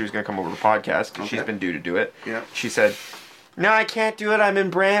 No, she was going to come over to the podcast. Okay. She's been due to do it. Yeah. She said, No, I can't do it. I'm in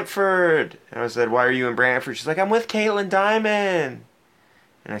Brantford. And I said, why are you in Brantford? She's like, I'm with Caitlin Diamond.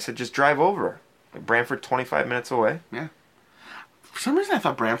 And I said, just drive over. Like Brantford, 25 minutes away. Yeah. For some reason, I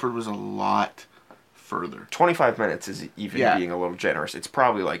thought Brantford was a lot further. 25 minutes is even being a little generous. It's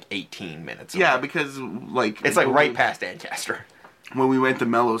probably like 18 minutes away. Yeah, because like... It's like right past Ancaster. When we went to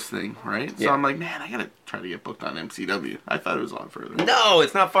Mello's thing, right? So Yeah. I'm like, man, I gotta try to get booked on MCW. I thought it was a lot further. No,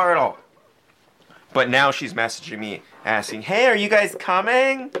 it's not far at all. But now she's messaging me asking, hey, are you guys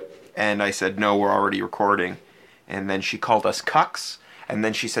coming? And I said, no, we're already recording. And then she called us cucks. And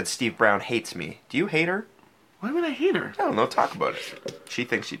then she said, Steve Brown hates me. Do you hate her? Why would I hate her? I don't know. Talk about it. She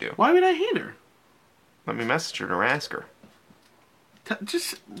thinks you do. Why would I hate her? Let me message her or ask her.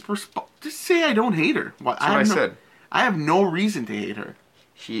 Just say I don't hate her. That's what I said. I have no reason to hate her.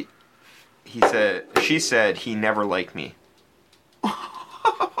 She said he never liked me.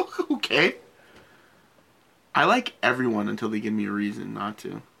 Okay. I like everyone until they give me a reason not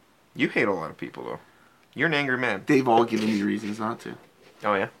to. You hate a lot of people, though. You're an angry man. They've all given me reasons not to.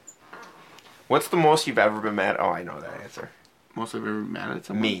 Oh, yeah? What's the most you've ever been mad? Oh, I know that answer. Most I've ever been mad at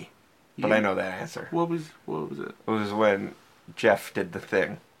someone? Me. But I know that answer. What was it? It was when Jeff did the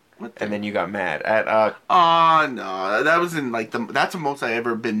thing. What and then you got mad at no, that was in like that's the most I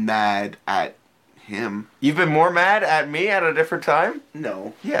ever been mad at him. You've been more mad at me at a different time?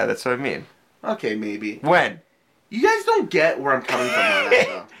 No. Yeah, that's what I mean. Okay, maybe. When? You guys don't get where I'm coming from on that,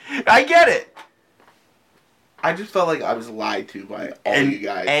 though. I get it. I just felt like I was lied to by all you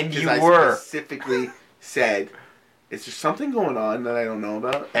guys. And you I were. Specifically said, is there something going on that I don't know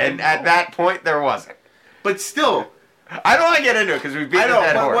about? And at that point, there wasn't. But still. I don't want to get into it because we've been I know,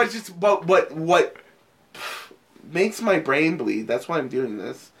 that but what makes my brain bleed, that's why I'm doing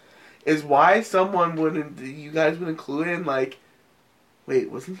this, is why you guys would include in, like,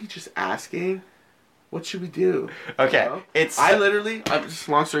 wait, wasn't he just asking? What should we do? Okay, you know? I'm just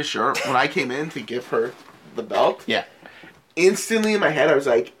long story short, when I came in to give her the belt, instantly in my head I was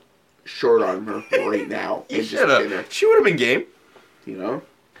like, short on her right now. You should have. She would have been game. You know?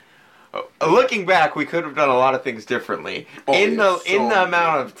 Looking back, we could have done a lot of things differently. In the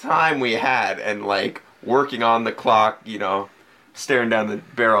amount of time we had and like working on the clock, you know, staring down the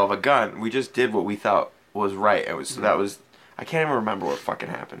barrel of a gun, we just did what we thought was right. I can't even remember what fucking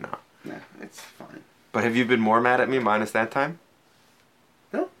happened now. Yeah, it's fine. But have you been more mad at me minus that time?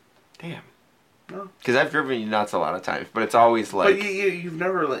 No. Damn. No. Because I've driven you nuts a lot of times, but it's always like... But you've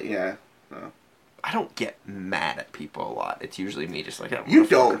never... No. I don't get mad at people a lot. It's usually me just like... You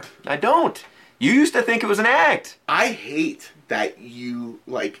don't. I don't. You used to think it was an act. I hate that you,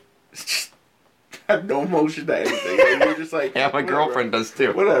 like, just have no emotion to anything. And you're just like... Yeah, my girlfriend does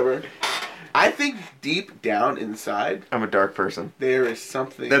too. Whatever. I think deep down inside... I'm a dark person. There is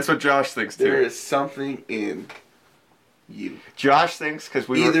something... That's what Josh thinks too. There is something in you. Josh thinks because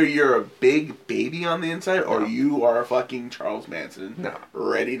either you're a big baby on the inside or you are a fucking Charles Manson. No.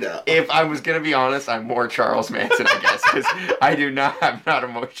 Ready to... If I was going to be honest, I'm more Charles Manson, I guess. Because I'm not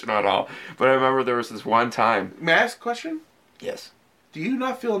emotional at all. But I remember there was this one time... May I ask a question? Yes. Do you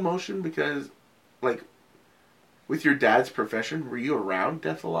not feel emotion because, like, with your dad's profession, were you around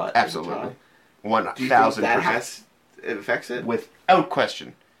death a lot? Absolutely. 1,000%. Do you think that it affects it? Without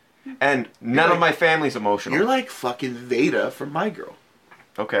question. And none of my family's emotional. You're like fucking Veda from My Girl.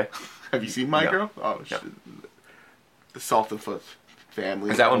 Okay. Have you seen My Girl? Oh, shit. The Saltonfoot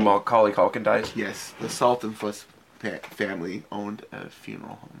family. Is that when Macaulay Culkin dies? Yes. The Saltonfoot family owned a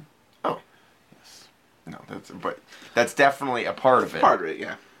funeral home. Oh. Yes. No, that's definitely a part of it. Part of it,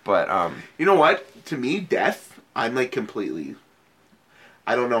 yeah. But, you know what? To me, death, I'm like completely...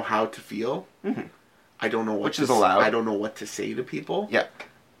 I don't know how to feel. Mm-hmm. I don't know what Which is allowed. I don't know what to say to people. Yeah.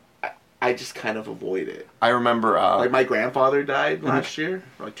 I just kind of avoid it. I remember... like, my grandfather died last year,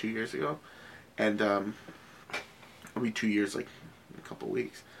 like 2 years ago. And, 2 years, like, in a couple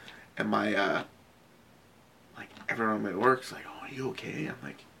weeks. And my, like, everyone at my work's like, oh, are you okay? I'm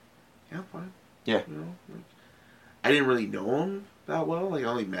like, yeah, I'm fine. Yeah. You know, like, I didn't really know him that well. Like, I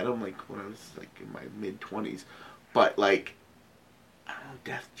only met him, like, when I was, like, in my mid-20s. But, like, I don't know,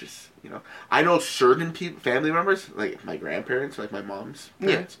 death just, you know. I know certain family members, like, my grandparents, like, my mom's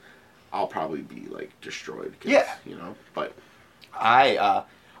parents, I'll probably be, like, destroyed. Yeah. You know, but... I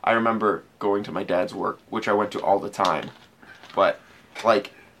remember going to my dad's work, which I went to all the time. But,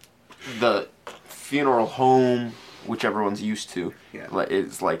 like, the funeral home, which everyone's used to,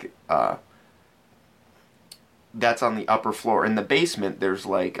 is, like, that's on the upper floor. In the basement, there's,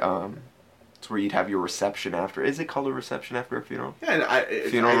 like, it's where you'd have your reception after. Is it called a reception after a funeral? Yeah, and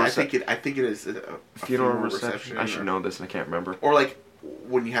I think it is a funeral reception. I should know this and I can't remember. Or like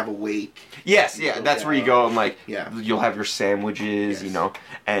when you have a wake. Yes, yeah, that's where you go and like you'll have your sandwiches,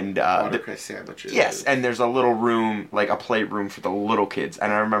 and watercress sandwiches. Yes, and there's a little room, like a playroom for the little kids.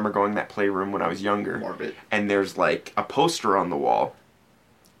 And I remember going to that playroom when I was younger. Morbid. And there's like a poster on the wall,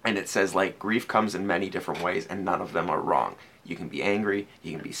 and it says like grief comes in many different ways, and none of them are wrong. You can be angry,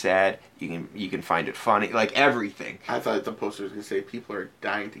 you can be sad, you can find it funny, like everything. I thought the poster was going to say people are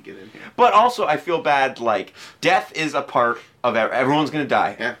dying to get in here. But also, I feel bad, like, death is a part of everyone's going to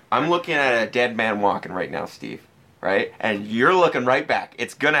die. Yeah. I'm looking at a dead man walking right now, Steve, right? And you're looking right back.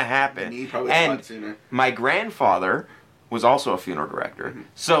 It's going to happen. Me, probably and a lot sooner. My grandfather was also a funeral director. Mm-hmm.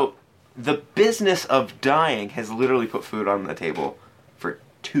 So the business of dying has literally put food on the table for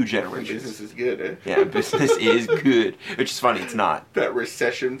 2 generations. Business is good, eh? Yeah, business is good. Which is funny, it's not. That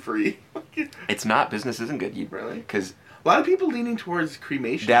recession-free. It's not. Business isn't good. Really? Because a lot of people leaning towards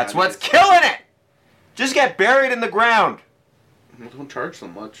cremation. That's what's killing it! Just get buried in the ground. Well, don't charge so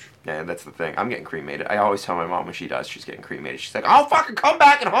much. Yeah, that's the thing. I'm getting cremated. I always tell my mom when she dies she's getting cremated. She's like, I'll fucking come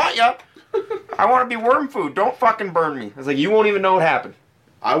back and haunt you. I want to be worm food. Don't fucking burn me. I was like, you won't even know what happened.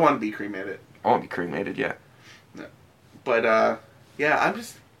 I want to be cremated. I want to be cremated, yeah. No. But, yeah, I'm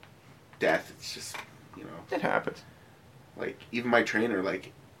just... Death, it's just, It happens. Like, even my trainer,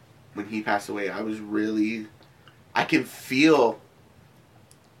 like, when he passed away, I was really... I can feel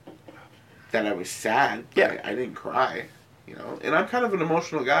that I was sad, but yeah. I didn't cry, And I'm kind of an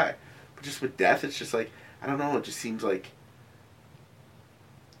emotional guy. But just with death, it's just like, I don't know, it just seems like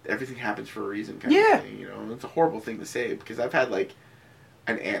everything happens for a reason kind of thing, It's a horrible thing to say, because I've had, like,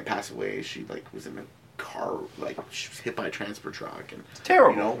 an aunt pass away. She, like, was in a car, like, she was hit by a transport truck. And, it's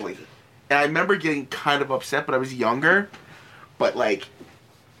terrible. Like... And I remember getting kind of upset, but I was younger. But, like,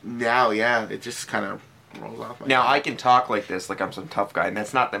 now, yeah, it just kind of rolls off my Now, head. I can talk like this, like I'm some tough guy, and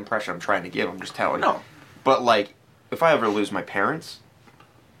that's not the impression I'm trying to give. I'm just telling you. No. But, like, if I ever lose my parents,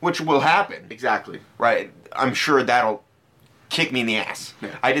 which will happen. Exactly. Right? I'm sure that'll kick me in the ass.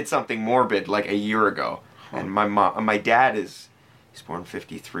 Yeah. I did something morbid, like, a year ago. Huh. And my dad he's born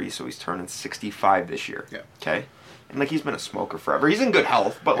 53, so he's turning 65 this year. Yeah. Okay? And, like, he's been a smoker forever. He's in good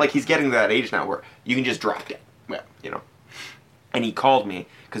health, but, like, he's getting to that age now where you can just drop dead. Yeah. And he called me,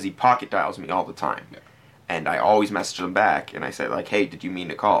 because he pocket dials me all the time. Yeah. And I always message him back, and I said, like, hey, did you mean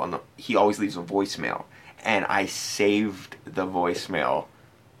to call? And he always leaves a voicemail. And I saved the voicemail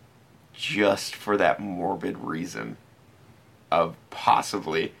just for that morbid reason of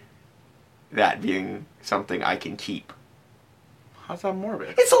possibly that being something I can keep. How's that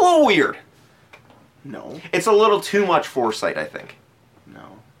morbid? It's a little weird. No. It's a little too much foresight, I think.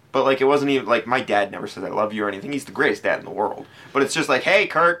 No. But, like, it wasn't even, like, my dad never said I love you or anything. He's the greatest dad in the world. But it's just like, hey,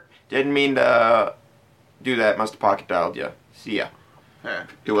 Kurt, didn't mean to do that. Must have pocket dialed you. See ya. Yeah.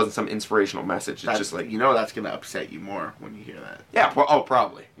 It wasn't some inspirational message. It's just like... that's going to upset you more when you hear that. Yeah,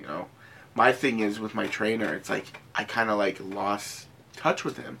 probably. My thing is, with my trainer, it's like, I kind of, like, lost touch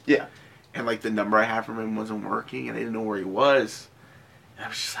with him. Yeah. And, like, the number I had from him wasn't working, and I didn't know where he was. And I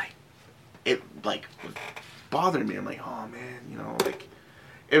was just like... It, like, was bothering me. I'm like, oh, man, like...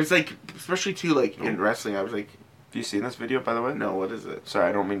 It was, like, especially, too, like, in wrestling, I was like... Have you seen this video, by the way? No, what is it? Sorry,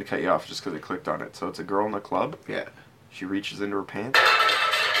 I don't mean to cut you off just because I clicked on it. So it's a girl in the club. Yeah. She reaches into her pants.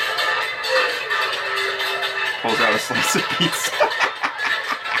 Pulls out a slice of pizza.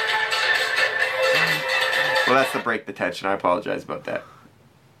 Well, that's to break the tension. I apologize about that.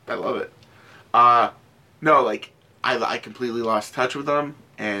 I love it. No, like, I completely lost touch with them,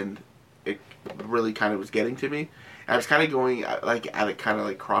 and it really kind of was getting to me. And I was kind of going, like, at a kind of,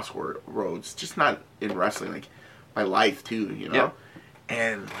 like, crossroads, just not in wrestling, like, my life, too, Yeah.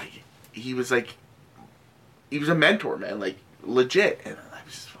 And, like, he was a mentor, man, like, legit. And I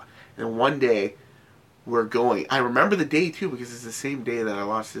was just, and one day, I remember the day, too, because it's the same day that I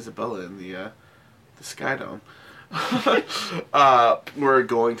lost Isabella in the Sky Dome. We're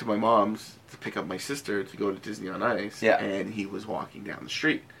going to my mom's to pick up my sister to go to Disney on Ice. Yeah. And he was walking down the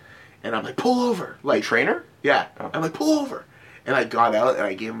street. And I'm like, pull over. Like, trainer? Yeah. Oh. I'm like, pull over. And I got out and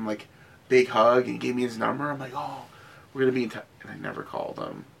I gave him, like, a big hug, and he gave me his number. I'm like, oh, we're going to be in touch. And I never called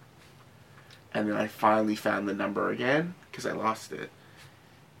him. And then I finally found the number again because I lost it.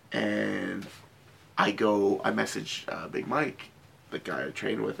 And I message Big Mike, the guy I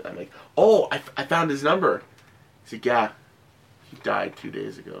trained with. I'm like, oh, I found his number. He's like, yeah, he died 2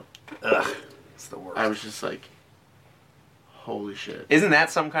 days ago. Ugh, it's the worst. I was just like, holy shit. Isn't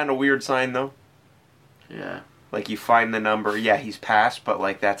that some kind of weird sign, though? Yeah. Like, you find the number, yeah, he's passed, but,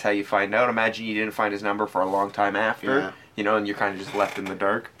 like, that's how you find out. Imagine you didn't find his number for a long time after, and you're kind of just left in the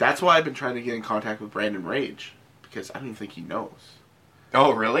dark. That's why I've been trying to get in contact with Brandon Rage, because I don't even think he knows.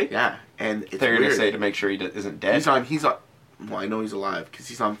 Oh, really? Yeah, and it's They're weird. going to say to make sure he isn't dead. He's on well, I know he's alive because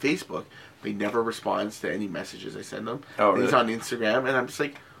he's on Facebook, but he never responds to any messages I send him. Oh, and really? He's on Instagram, and I'm just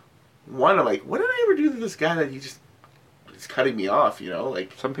like, I'm like, what did I ever do to this guy that he's cutting me off, you know?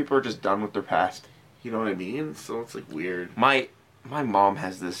 Like, some people are just done with their past. You know what I mean? So it's, like, weird. My mom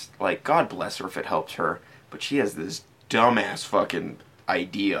has this, like, God bless her if it helped her, but she has this dumbass fucking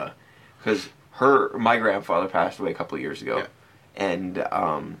idea. Because my grandfather passed away a couple of years ago. Yeah.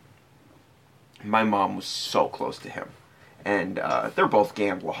 And, my mom was so close to him. And, they're both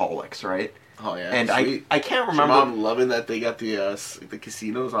gambleholics, right? Oh, yeah. And sweet. I can't Is your remember. mom loving that they got the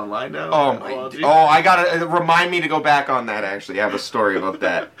casinos online now? I gotta remind me to go back on that, actually. I have a story about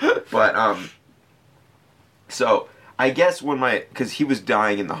that. But, so, I guess because he was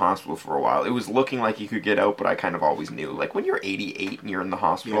dying in the hospital for a while, it was looking like he could get out, but I kind of always knew, like, when you're 88 and you're in the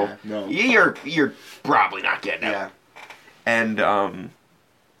hospital, you're probably not getting out. Yeah. And,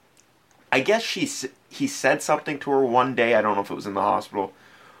 I guess he said something to her one day, I don't know if it was in the hospital.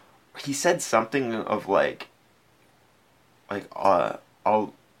 He said something of fuck, I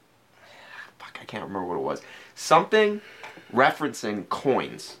can't remember what it was. Something referencing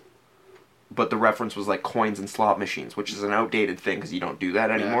coins. But the reference was like coins and slot machines, which is an outdated thing because you don't do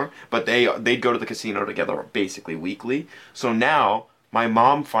that anymore. Yeah. But they'd go to the casino together basically weekly. So now my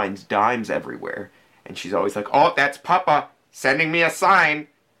mom finds dimes everywhere. And she's always like, oh, that's Papa sending me a sign.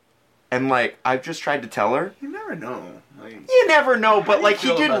 And, like, I've just tried to tell her. You never know. Like, you never know, but, like,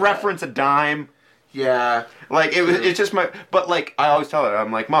 he did reference a dime. Yeah. Like, it's just but, like, I always tell her,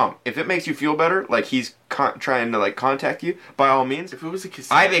 I'm like, Mom, if it makes you feel better, like, he's trying to, like, contact you, by all means. If it was a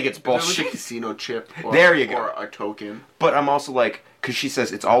casino... I think it's bullshit. If it was a casino chip there you go. Or a token. But I'm also like, because she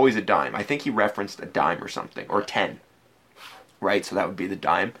says it's always a dime. I think he referenced a dime or something, or 10. Right? So that would be the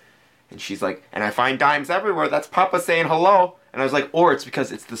dime. And she's like, and I find dimes everywhere. That's Papa saying hello. And I was like, or it's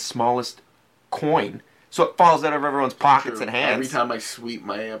because it's the smallest coin. So it falls out of everyone's pockets and hands. Every time I sweep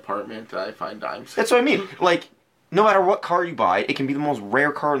my apartment, I find dimes. That's what I mean. Like, no matter what car you buy, it can be the most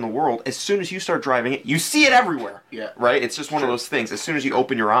rare car in the world. As soon as you start driving it, you see it everywhere. Yeah. Right? It's just one of those things. As soon as you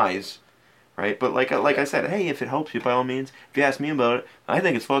open your eyes, right? But like I said, hey, if it helps you, by all means, if you ask me about it, I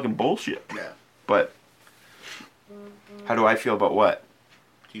think it's fucking bullshit. Yeah. But how do I feel about what?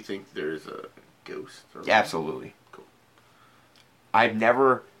 Do you think there's a ghost? Absolutely. Cool. I've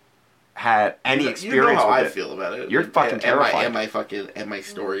never had any experience you know how with I it. feel about it. You're fucking terrified. And my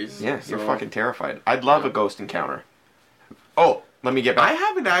stories. Yeah, you're fucking terrified. I'd love a ghost encounter. Oh, let me get back. I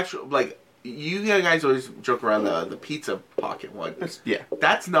have an actual, like, you guys always joke around the pizza pocket one. Yeah.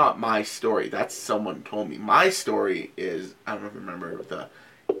 That's not my story. That's someone told me. My story is, I don't know if you remember,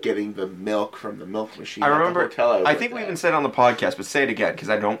 getting the milk from the milk machine. I remember. At the hotel I think we even said on the podcast, but say it again because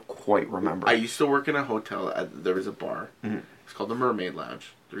I don't quite remember. I used to work in a hotel. There was a bar. Mm-hmm. It's called the Mermaid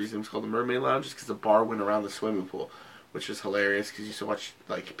Lounge. The reason it's called the Mermaid Lounge is because the bar went around the swimming pool, which is hilarious because you used to watch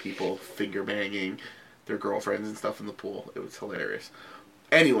like people finger banging their girlfriends and stuff in the pool. It was hilarious.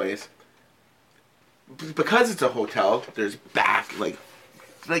 Anyways, because it's a hotel, there's back like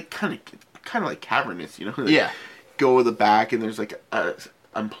kind of like cavernous, you know? Like, yeah. Go to the back and there's like a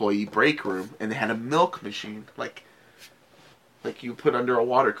employee break room, and they had a milk machine like you put under a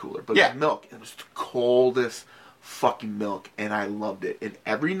water cooler, but it was milk. It was the coldest fucking milk, and I loved it. And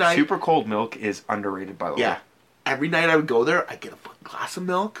every night, super cold milk is underrated, by the way. Yeah, every night I would go there. I'd get a fucking glass of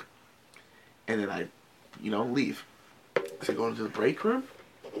milk, and then I'd leave. So I go into the break room,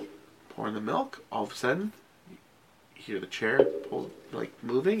 pour in the milk. All of a sudden, you hear the chair pull, like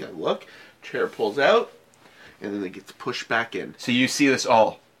moving. I look, chair pulls out, and then it gets pushed back in. So you see this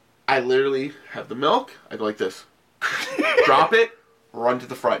all? I literally have the milk. I go like this. Drop it. Run to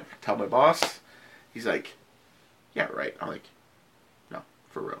the front. Tell my boss. He's like, yeah, right. I'm like, no,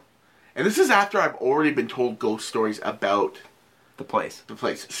 for real. And this is after I've already been told ghost stories about the place.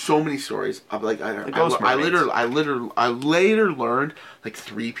 So many stories. I'm like, I later learned like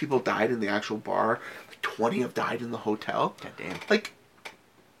 3 people died in the actual bar. Like 20 have died in the hotel. God damn. Like,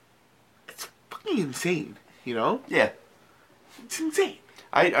 it's fucking insane. You know? Yeah. It's insane.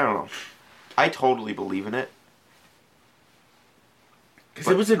 I don't know. I totally believe in it. Because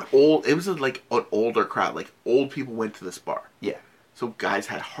it was like an older crowd. Like, old people went to this bar. Yeah. So guys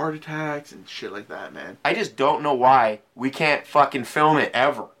had heart attacks and shit like that, man. I just don't know why we can't fucking film it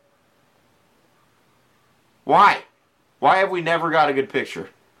ever. Why? Why have we never got a good picture?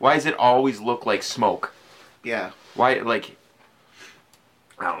 Why does it always look like smoke? Yeah. Why, like,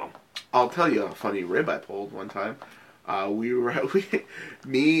 I don't know. I'll tell you a funny rib I pulled one time.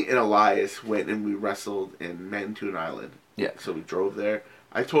 Me and Elias went and we wrestled in Manitoulin Island. Yeah. So we drove there.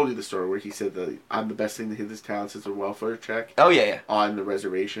 I told you the story where he said I'm the best thing to hit this town since a welfare check. Oh, yeah. On the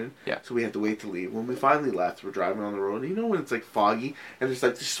reservation. Yeah. So we had to wait to leave. When we finally left, we're driving on the road. And you know when it's like foggy and there's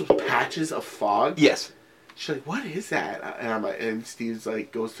like just little patches of fog? Yes. She's like, what is that? And I'm like, and Steve's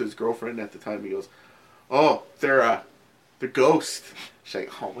like, goes to his girlfriend at the time. He goes, oh, they're ghosts. She's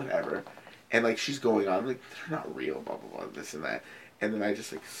like, oh, whatever. And like she's going on like, they're not real, blah blah blah, this and that. And then I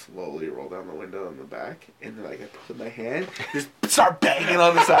just like slowly roll down the window in the back, and then like I put my hand, just start banging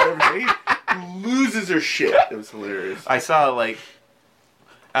on the side of her face. Loses her shit. It was hilarious. I saw like,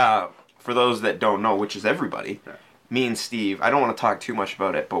 for those that don't know, which is everybody, me and Steve. I don't want to talk too much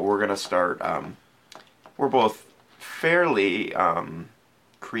about it, but we're gonna start. We're both fairly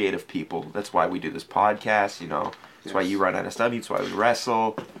creative people. That's why we do this podcast. You know, that's why you run NSW. That's why we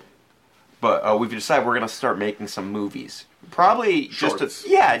wrestle. But we've decided we're gonna start making some movies. Probably Shorts.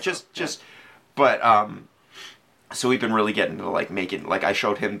 But so we've been really getting to like making, like I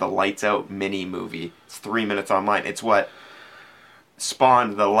showed him the Lights Out mini movie. It's 3 minutes online. It's what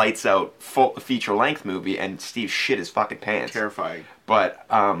spawned the Lights Out full feature length movie, and Steve shit his fucking pants. Terrifying. But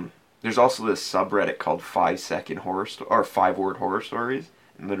there's also this subreddit called 5-second horror or 5-word horror stories,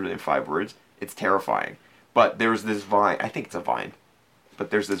 and literally in 5 words. It's terrifying. But there's this Vine. I think it's a Vine.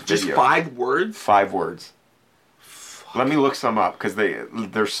 But there's this video. Just 5 words? 5 words. Let me look some up because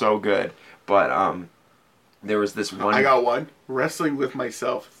they're so good. But there was this one. I got one. Wrestling with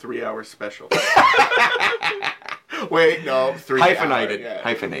myself, 3-hour special. Wait, no, 3 hyphenated. hour, yeah.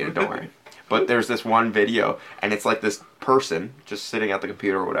 Hyphenated. Don't worry. But there's this one video, and it's like this person just sitting at the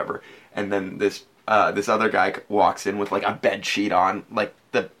computer or whatever, and then this other guy walks in with like a bed sheet on, like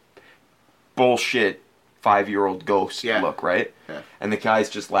the bullshit 5-year-old ghost look, right? Yeah. And the guy's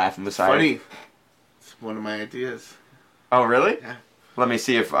just laughing beside Funny. him. It's one of my ideas. Oh, really? Yeah. Let me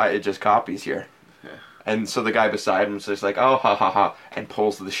see if it just copies here. Yeah. And so the guy beside him is just like, oh, ha, ha, ha, and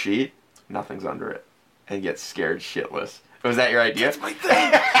pulls the sheet. Nothing's under it. And gets scared shitless. Was that your idea? That's my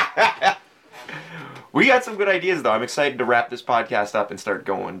thing. We got some good ideas, though. I'm excited to wrap this podcast up and start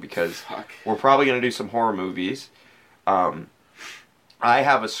going because we're probably going to do some horror movies. I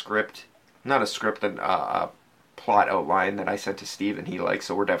have a script. Not a script, a plot outline that I sent to Steve and he likes,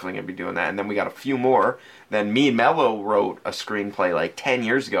 so we're definitely going to be doing that. And then we got a few more. Then me and Mello wrote a screenplay like 10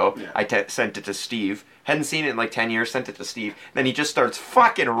 years ago. Yeah. I sent it to Steve. Hadn't seen it in like 10 years, sent it to Steve. Then he just starts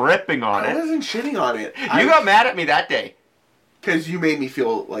fucking ripping on it. I wasn't shitting on it. You got mad at me that day. Because you made me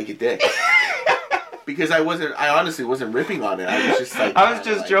feel like a dick. Because I honestly wasn't ripping on it. I was just like... I was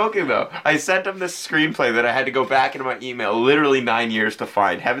just joking, though. I sent him this screenplay that I had to go back into my email literally 9 years to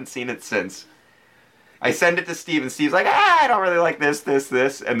find. Haven't seen it since. I send it to Steve, and Steve's like, I don't really like this.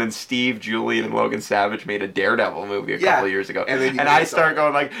 And then Steve, Julian, and Logan Savage made a Daredevil movie a couple of years ago. And I start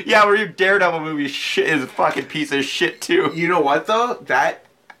going like, yeah, well, your Daredevil movie is a fucking piece of shit, too. You know what, though? That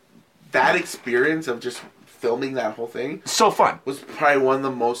experience of just filming that whole thing... So fun. ...was probably one of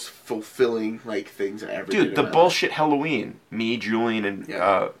the most fulfilling, like, things I ever did. Dude, the bullshit Halloween me, Julian,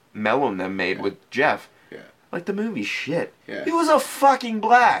 and Mello and them made with Jeff. Yeah. Like, the movie's shit. Yeah. It was a fucking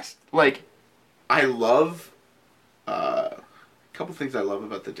blast. Like... I love, a couple things I love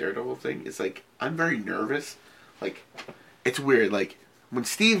about the Daredevil thing is, like, I'm very nervous. Like, it's weird. Like, when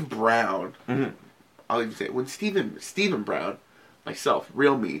Steve Brown, I'll even say, when Stephen Brown, myself,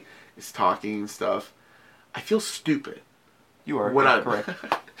 real me, is talking and stuff, I feel stupid. You are correct.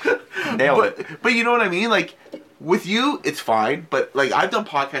 Nailed it. But you know what I mean? Like, with you, it's fine. But, like, I've done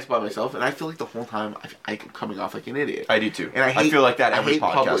podcasts by myself, and I feel like the whole time I'm coming off like an idiot. I do, too. And I feel like that every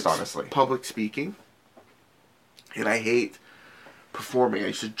podcast, honestly. Public speaking. And I hate performing. I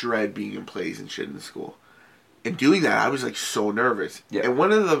used to dread being in plays and shit in school. And doing that, I was, like, so nervous. Yeah. And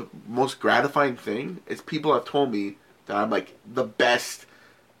one of the most gratifying thing is people have told me that I'm, like, the best...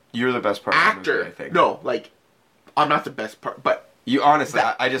 You're the best part actor. Movie, I think. No, like, I'm not the best part, but... You honestly,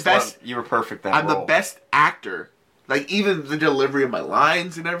 I just love, you were perfect that I'm role. the best actor. Like, even the delivery of my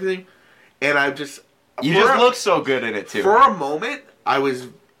lines and everything. And I just... You just look so good in it, too. For a moment, I was,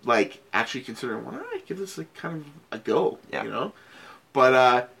 like, actually considering, why don't I give this, like, kind of a go, you know?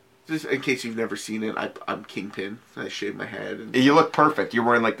 But, just in case you've never seen it, I'm Kingpin. I shaved my head. And, you look perfect. You're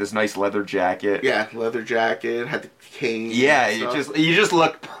wearing, like, this nice leather jacket. Yeah, leather jacket, had the cane. Yeah, you just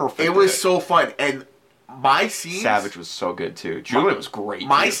look perfect. It was so fun. And... my scenes... Savage was so good, too. Julian was great,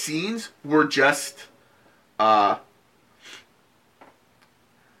 My scenes were just... like,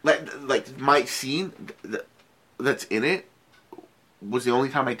 my scene that's in it was the only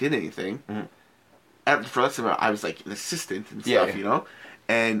time I did anything. Mm-hmm. For the rest of it, I was, like, an assistant and stuff, you know?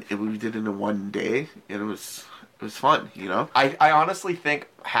 And we did it in one day, and it was fun, you know? I honestly think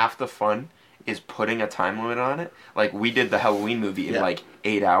half the fun is putting a time limit on it. Like, we did the Halloween movie in, like,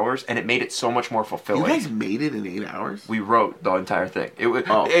 8 hours, and it made it so much more fulfilling. You guys made it in 8 hours? We wrote the entire thing. It was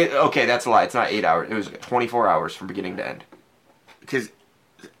okay, that's a lie. It's not 8 hours. It was 24 hours from beginning to end. Because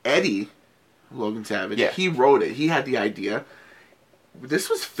Eddie, Logan Savage, he wrote it. He had the idea. This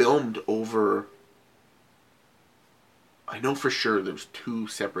was filmed over... I know for sure there was 2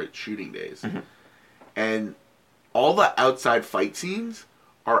 separate shooting days. Mm-hmm. And all the outside fight scenes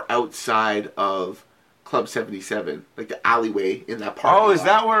are outside of Club 77. Like the alleyway in that park. Oh, is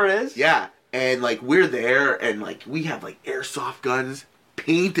that where it is? Yeah. And like we're there and like we have like airsoft guns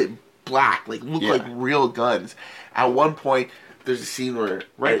painted black. Like look like real guns. At one point there's a scene where...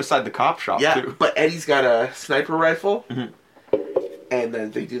 Right beside the cop shop too. But Eddie's got a sniper rifle. Mm-hmm. And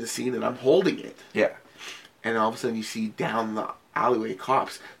then they do the scene and I'm holding it. Yeah. And all of a sudden you see down the alleyway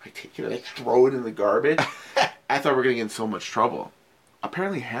cops like take it, like throw it in the garbage. I thought we were gonna get in so much trouble.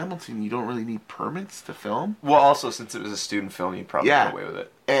 Apparently Hamilton, you don't really need permits to film. Well, also since it was a student film, you'd probably get away with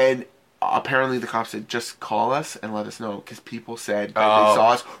it. And apparently the cops said just call us and let us know because people said that they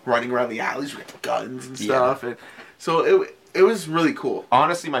saw us running around the alleys with guns and stuff. And so it was really cool.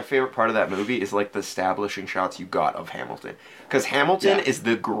 Honestly, my favorite part of that movie is like the establishing shots you got of Hamilton. Because Hamilton is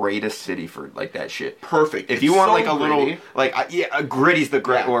the greatest city for like that shit. Perfect. If you want like a little, like, gritty's the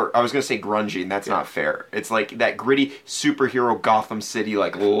great, or I was going to say grungy, and that's not fair. It's like that gritty superhero Gotham City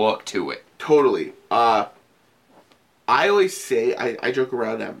like look to it. Totally. I always say, I joke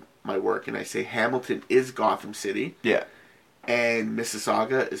around at my work and I say Hamilton is Gotham City. Yeah. And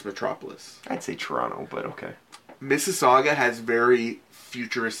Mississauga is Metropolis. I'd say Toronto, but okay. Mississauga has very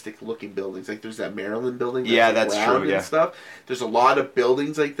futuristic looking buildings. Like there's that Maryland building that's true, and stuff. There's a lot of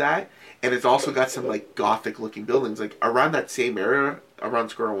buildings like that. And it's also got some like gothic looking buildings. Like around that same area, around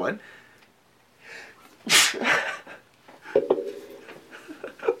Square One.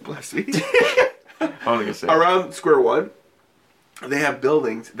 Bless me. Around Square One, they have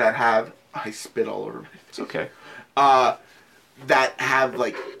buildings that have... I spit all over me. It's okay. That have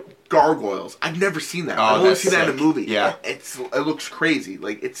like... gargoyles. I've never seen that. I've only seen that in a movie. Yeah. It looks crazy.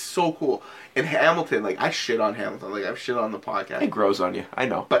 Like, it's so cool. In Hamilton, like, I shit on Hamilton. Like, I've shit on the podcast. It grows on you. I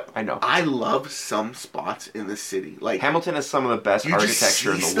know. But I know. I love some spots in the city. Like Hamilton has some of the best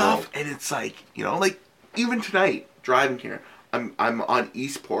architecture in the world. And it's like, you know, like, even tonight, driving here, I'm on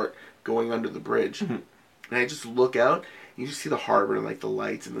Eastport, going under the bridge. Mm-hmm. And I just look out, you just see the harbor and like the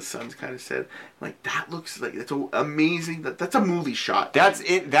lights and the sun's kind of set. Like that looks like that's amazing. That's a movie shot. That's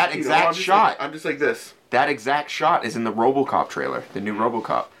it. That exact shot. I'm just like this. That exact shot is in the RoboCop trailer, the new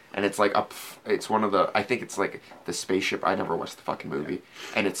RoboCop, and it's like it's one of the. I think it's like the spaceship. I never watched the fucking movie,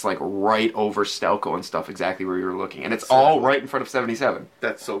 and it's like right over Stelco and stuff, exactly where you were looking, and it's so all cool. Right in front of 77.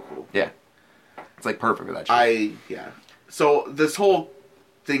 That's so cool. Yeah, it's like perfect for that shit. So this whole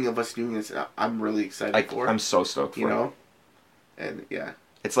thing of us doing this, I'm really excited for. I'm so stoked for it. You know. And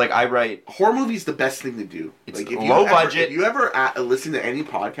it's like I write horror movies. The best thing to do. It's like low budget. If you ever listen to any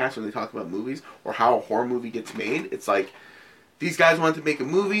podcast when they talk about movies or how a horror movie gets made, it's like these guys wanted to make a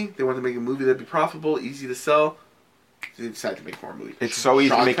movie. They wanted to make a movie that'd be profitable, easy to sell. They decided to make a horror movie. It's so easy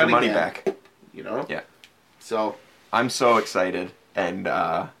to make your money back. You know. Yeah. So I'm so excited, and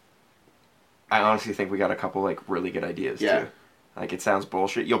I honestly think we got a couple like really good ideas too. Like it sounds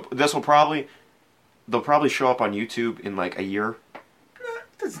bullshit. They'll probably show up on YouTube in like a year.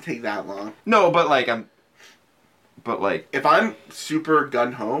 It doesn't take that long. No, but if I'm super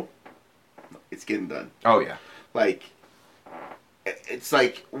gun ho, it's getting done. Oh yeah. Like it's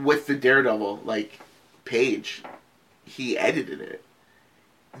like with the Daredevil, like Page, he edited it.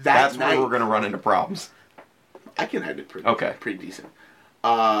 That's where we're gonna run into problems. I can edit pretty decent.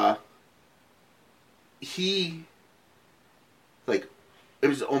 He like it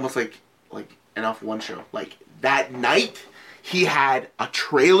was almost like an off one show. Like that night he had a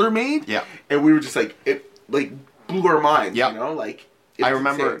trailer made. Yeah. And we were just like it like blew our minds. Yep. You know? Like I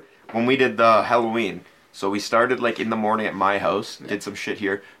remember when we did the Halloween. So we started like in the morning at my house, did some shit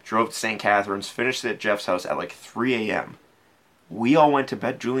here, drove to St. Catharines, finished at Jeff's house at like 3 a.m. We all went to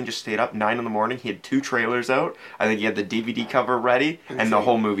bed. Julian just stayed up 9 in the morning. He had 2 trailers out. I think he had the DVD cover ready and the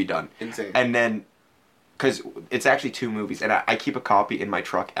whole movie done. Insane. And then because it's actually 2 movies, and I keep a copy in my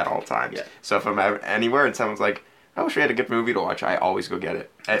truck at all times. Yeah. So if I'm anywhere and someone's like, I wish we had a good movie to watch, I always go get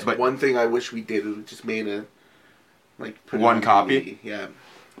it. But one thing I wish we did is just made a, like... Put one copy? Yeah.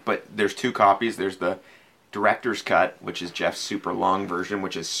 But there's 2 copies. There's the director's cut, which is Jeff's super long version,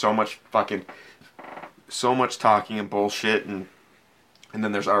 which is so much talking and bullshit, and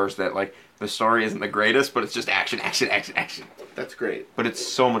then there's ours that, like, the story isn't the greatest, but it's just action, action, action, action. That's great. But it's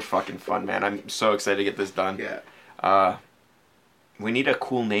so much fucking fun, man. I'm so excited to get this done. Yeah. We need a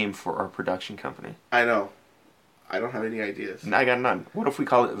cool name for our production company. I know. I don't have any ideas. I got none. What if we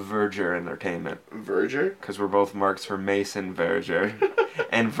call it Verger Entertainment? Verger? Because we're both marks for Mason Verger.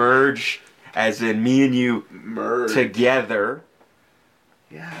 And Verge, as in me and you Merge. together.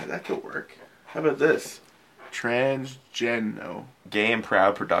 Yeah, that could work. How about this? Transgeno. Gay and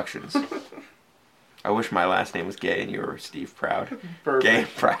Proud Productions. I wish my last name was Gay and you were Steve Proud. Perfect. Gay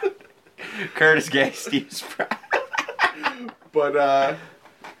and Proud. Curtis Gay, Steve's Proud. But,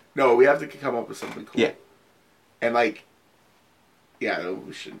 no, we have to come up with something cool. Yeah. And, like, yeah,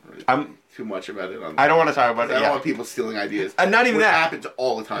 we shouldn't really talk too much about it. I don't want to talk about it. I don't want people stealing ideas. And not even which that. happens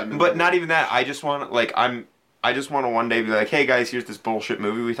all the time. But not even that. I just want, like, I just want to one day be like, hey guys, here's this bullshit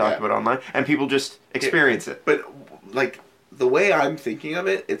movie we talked about online, and people just experience it. But, like, the way I'm thinking of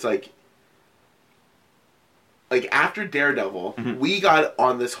it, it's like after Daredevil, we got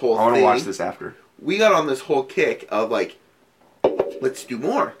on this whole thing. I want to watch this after. We got on this whole kick of, like, let's do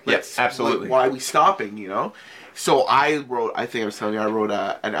more. Yes, absolutely. Like, why are we stopping, you know? So I wrote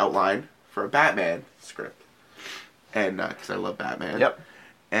an outline for a Batman script. And, because I love Batman. Yep.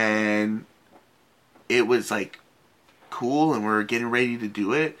 And it was, like, cool, and we were getting ready to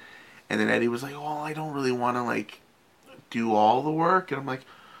do it. And then Eddie was like, well, I don't really want to, like, do all the work. And I'm like,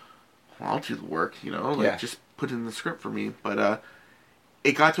 well, I'll do the work, you know? Like, just put it in the script for me. But,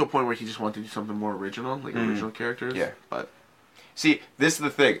 it got to a point where he just wanted to do something more original, like original characters. Yeah. But see, this is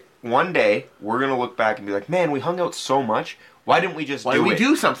the thing. One day, we're going to look back and be like, man, we hung out so much. Why didn't we just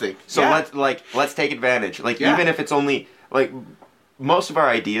do something? So let's take advantage. Like, even if it's only, like, most of our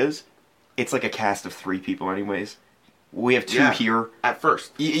ideas, it's like a cast of 3 people anyways. We have 2 here. At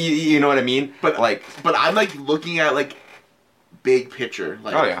first. You know what I mean? But I'm, like, looking at, like, big picture.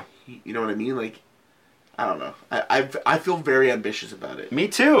 Like, oh, yeah. You know what I mean? Like, I don't know. I feel very ambitious about it. Me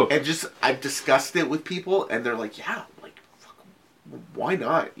too. And just, I've discussed it with people, and they're like, yeah, like, fuck, why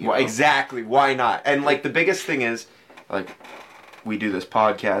not? Well, exactly. Why not? And, like, the biggest thing is, like, we do this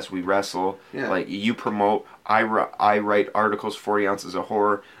podcast, we wrestle, like, you promote, I write articles, 40 Ounces of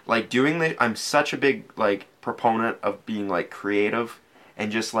Horror. Like, doing this, I'm such a big, like, proponent of being, like, creative,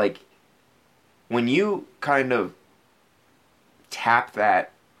 and just, like, when you kind of tap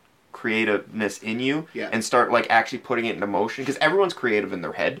that creativeness in you and start, like, actually putting it into motion, because everyone's creative in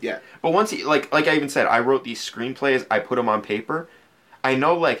their head. Yeah. But once you, like I even said, I wrote these screenplays, I put them on paper. I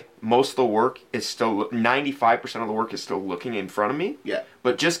know, like, most of the work is still, 95% of the work is still looking in front of me. Yeah.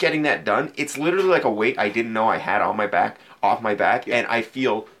 But just getting that done, it's literally like a weight I didn't know I had on my back, off my back, and I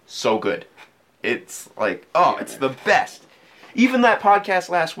feel so good. It's like, it's the best. Even that podcast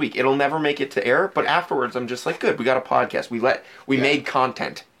last week, it'll never make it to air, but afterwards I'm just like, good, we got a podcast. We made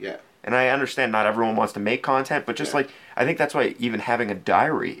content. Yeah. And I understand not everyone wants to make content, but just like, I think that's why even having a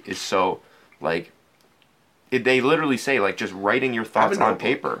diary is so, like, they literally say, like, just writing your thoughts on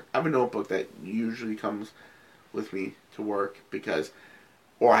paper. I have a notebook that usually comes with me to work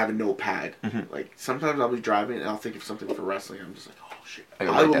or I have a notepad. Mm-hmm. Like, sometimes I'll be driving and I'll think of something for wrestling. I'm just like, oh, shit.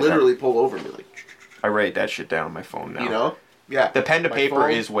 I will literally pull over and be like... I write that shit down on my phone now. You know? Yeah. The pen to paper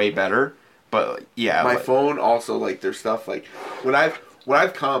is way better, but yeah. My phone also, like, there's stuff, like, when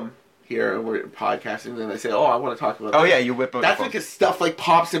I've come here and we're podcasting and I say, oh, I want to talk about that. Oh, yeah, you whip out. That's because stuff, like,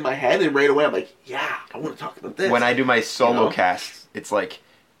 pops in my head and right away I'm like, yeah, I want to talk about this. When I do my solo casts, it's like,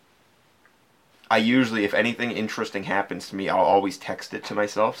 I usually, if anything interesting happens to me, I'll always text it to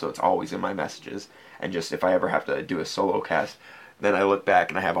myself, so it's always in my messages. And just if I ever have to do a solo cast, then I look back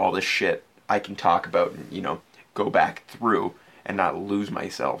and I have all this shit I can talk about and, you know, go back through and not lose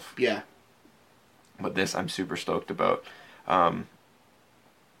myself. Yeah. But this I'm super stoked about. I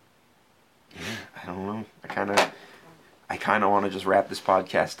don't know. I kind of want to just wrap this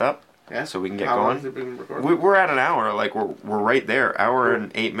podcast up. Yeah. So we can get going. How long has it been recording? We're at an hour. Like we're right there. Hour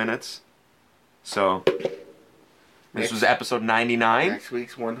and 8 minutes. So this was episode 99. Next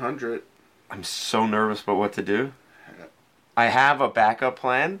week's 100. I'm so nervous about what to do. I have a backup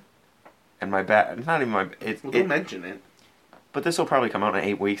plan, and not even my. We'll mention it. But this will probably come out in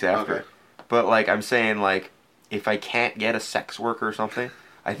 8 weeks after. Okay. But like I'm saying, like if I can't get a sex worker or something,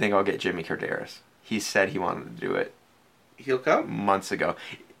 I think I'll get Jimmy Carderas. He said he wanted to do it. He'll come? Months ago.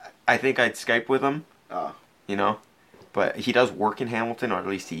 I think I'd Skype with him. Oh. You know? But he does work in Hamilton, or at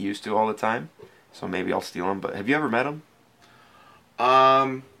least he used to all the time. So maybe I'll steal him. But have you ever met him?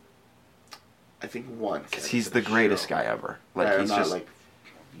 I think once. Because he's the greatest guy ever. Like he's just like,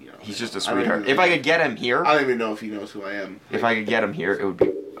 you know, he's just a sweetheart. If I could get him here, I don't even know if he knows who I am. If I could get him here, it would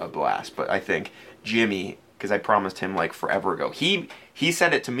be a blast. But I think Jimmy, because I promised him like forever ago. He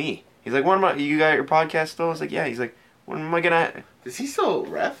said it to me. He's like, you got your podcast still? I was like, yeah. He's like, when am I gonna? Is he still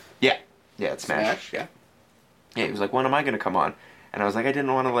ref? Yeah, it's Smash. Yeah. Yeah, he was like, when am I gonna come on? And I was like, I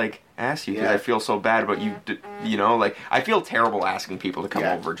didn't want to, like, ask you because Yeah. I feel so bad about you, you know? Like, I feel terrible asking people to come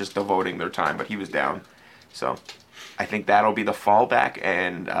Yeah. over, just devoting their time, but he was down. So, I think that'll be the fallback,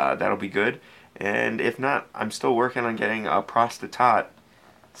 and that'll be good. And if not, I'm still working on getting a prostitute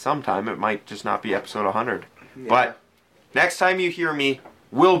sometime. It might just not be episode 100. Yeah. But next time you hear me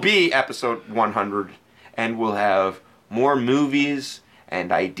will be episode 100, and we'll have more movies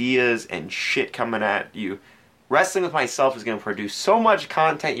and ideas and shit coming at you. Wrestling with Myself is going to produce so much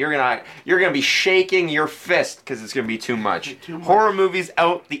content, you're gonna be shaking your fist because it's going to be too much. Horror movies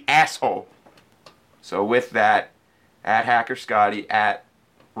out the asshole. So with that, at Hacker Scotty, at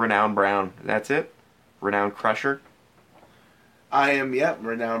Renowned Brown. That's it? Renowned Crusher? I am,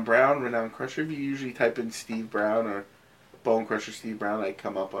 Renowned Brown, Renowned Crusher. If you usually type in Steve Brown or BoneCrusher Steve Brown, I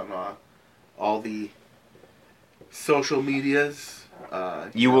come up on all the social medias.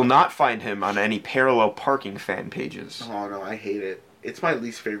 You will not find him on any parallel parking fan pages. Oh no, I hate it. It's my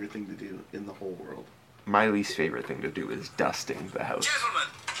least favorite thing to do in the whole world. My least favorite thing to do is dusting the house. Gentlemen,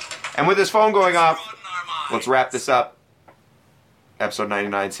 and with his phone going off, let's wrap this up. Episode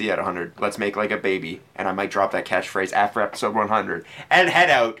 99, see you at 100. Let's make like a baby, and I might drop that catchphrase after episode 100. And head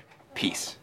out. Peace.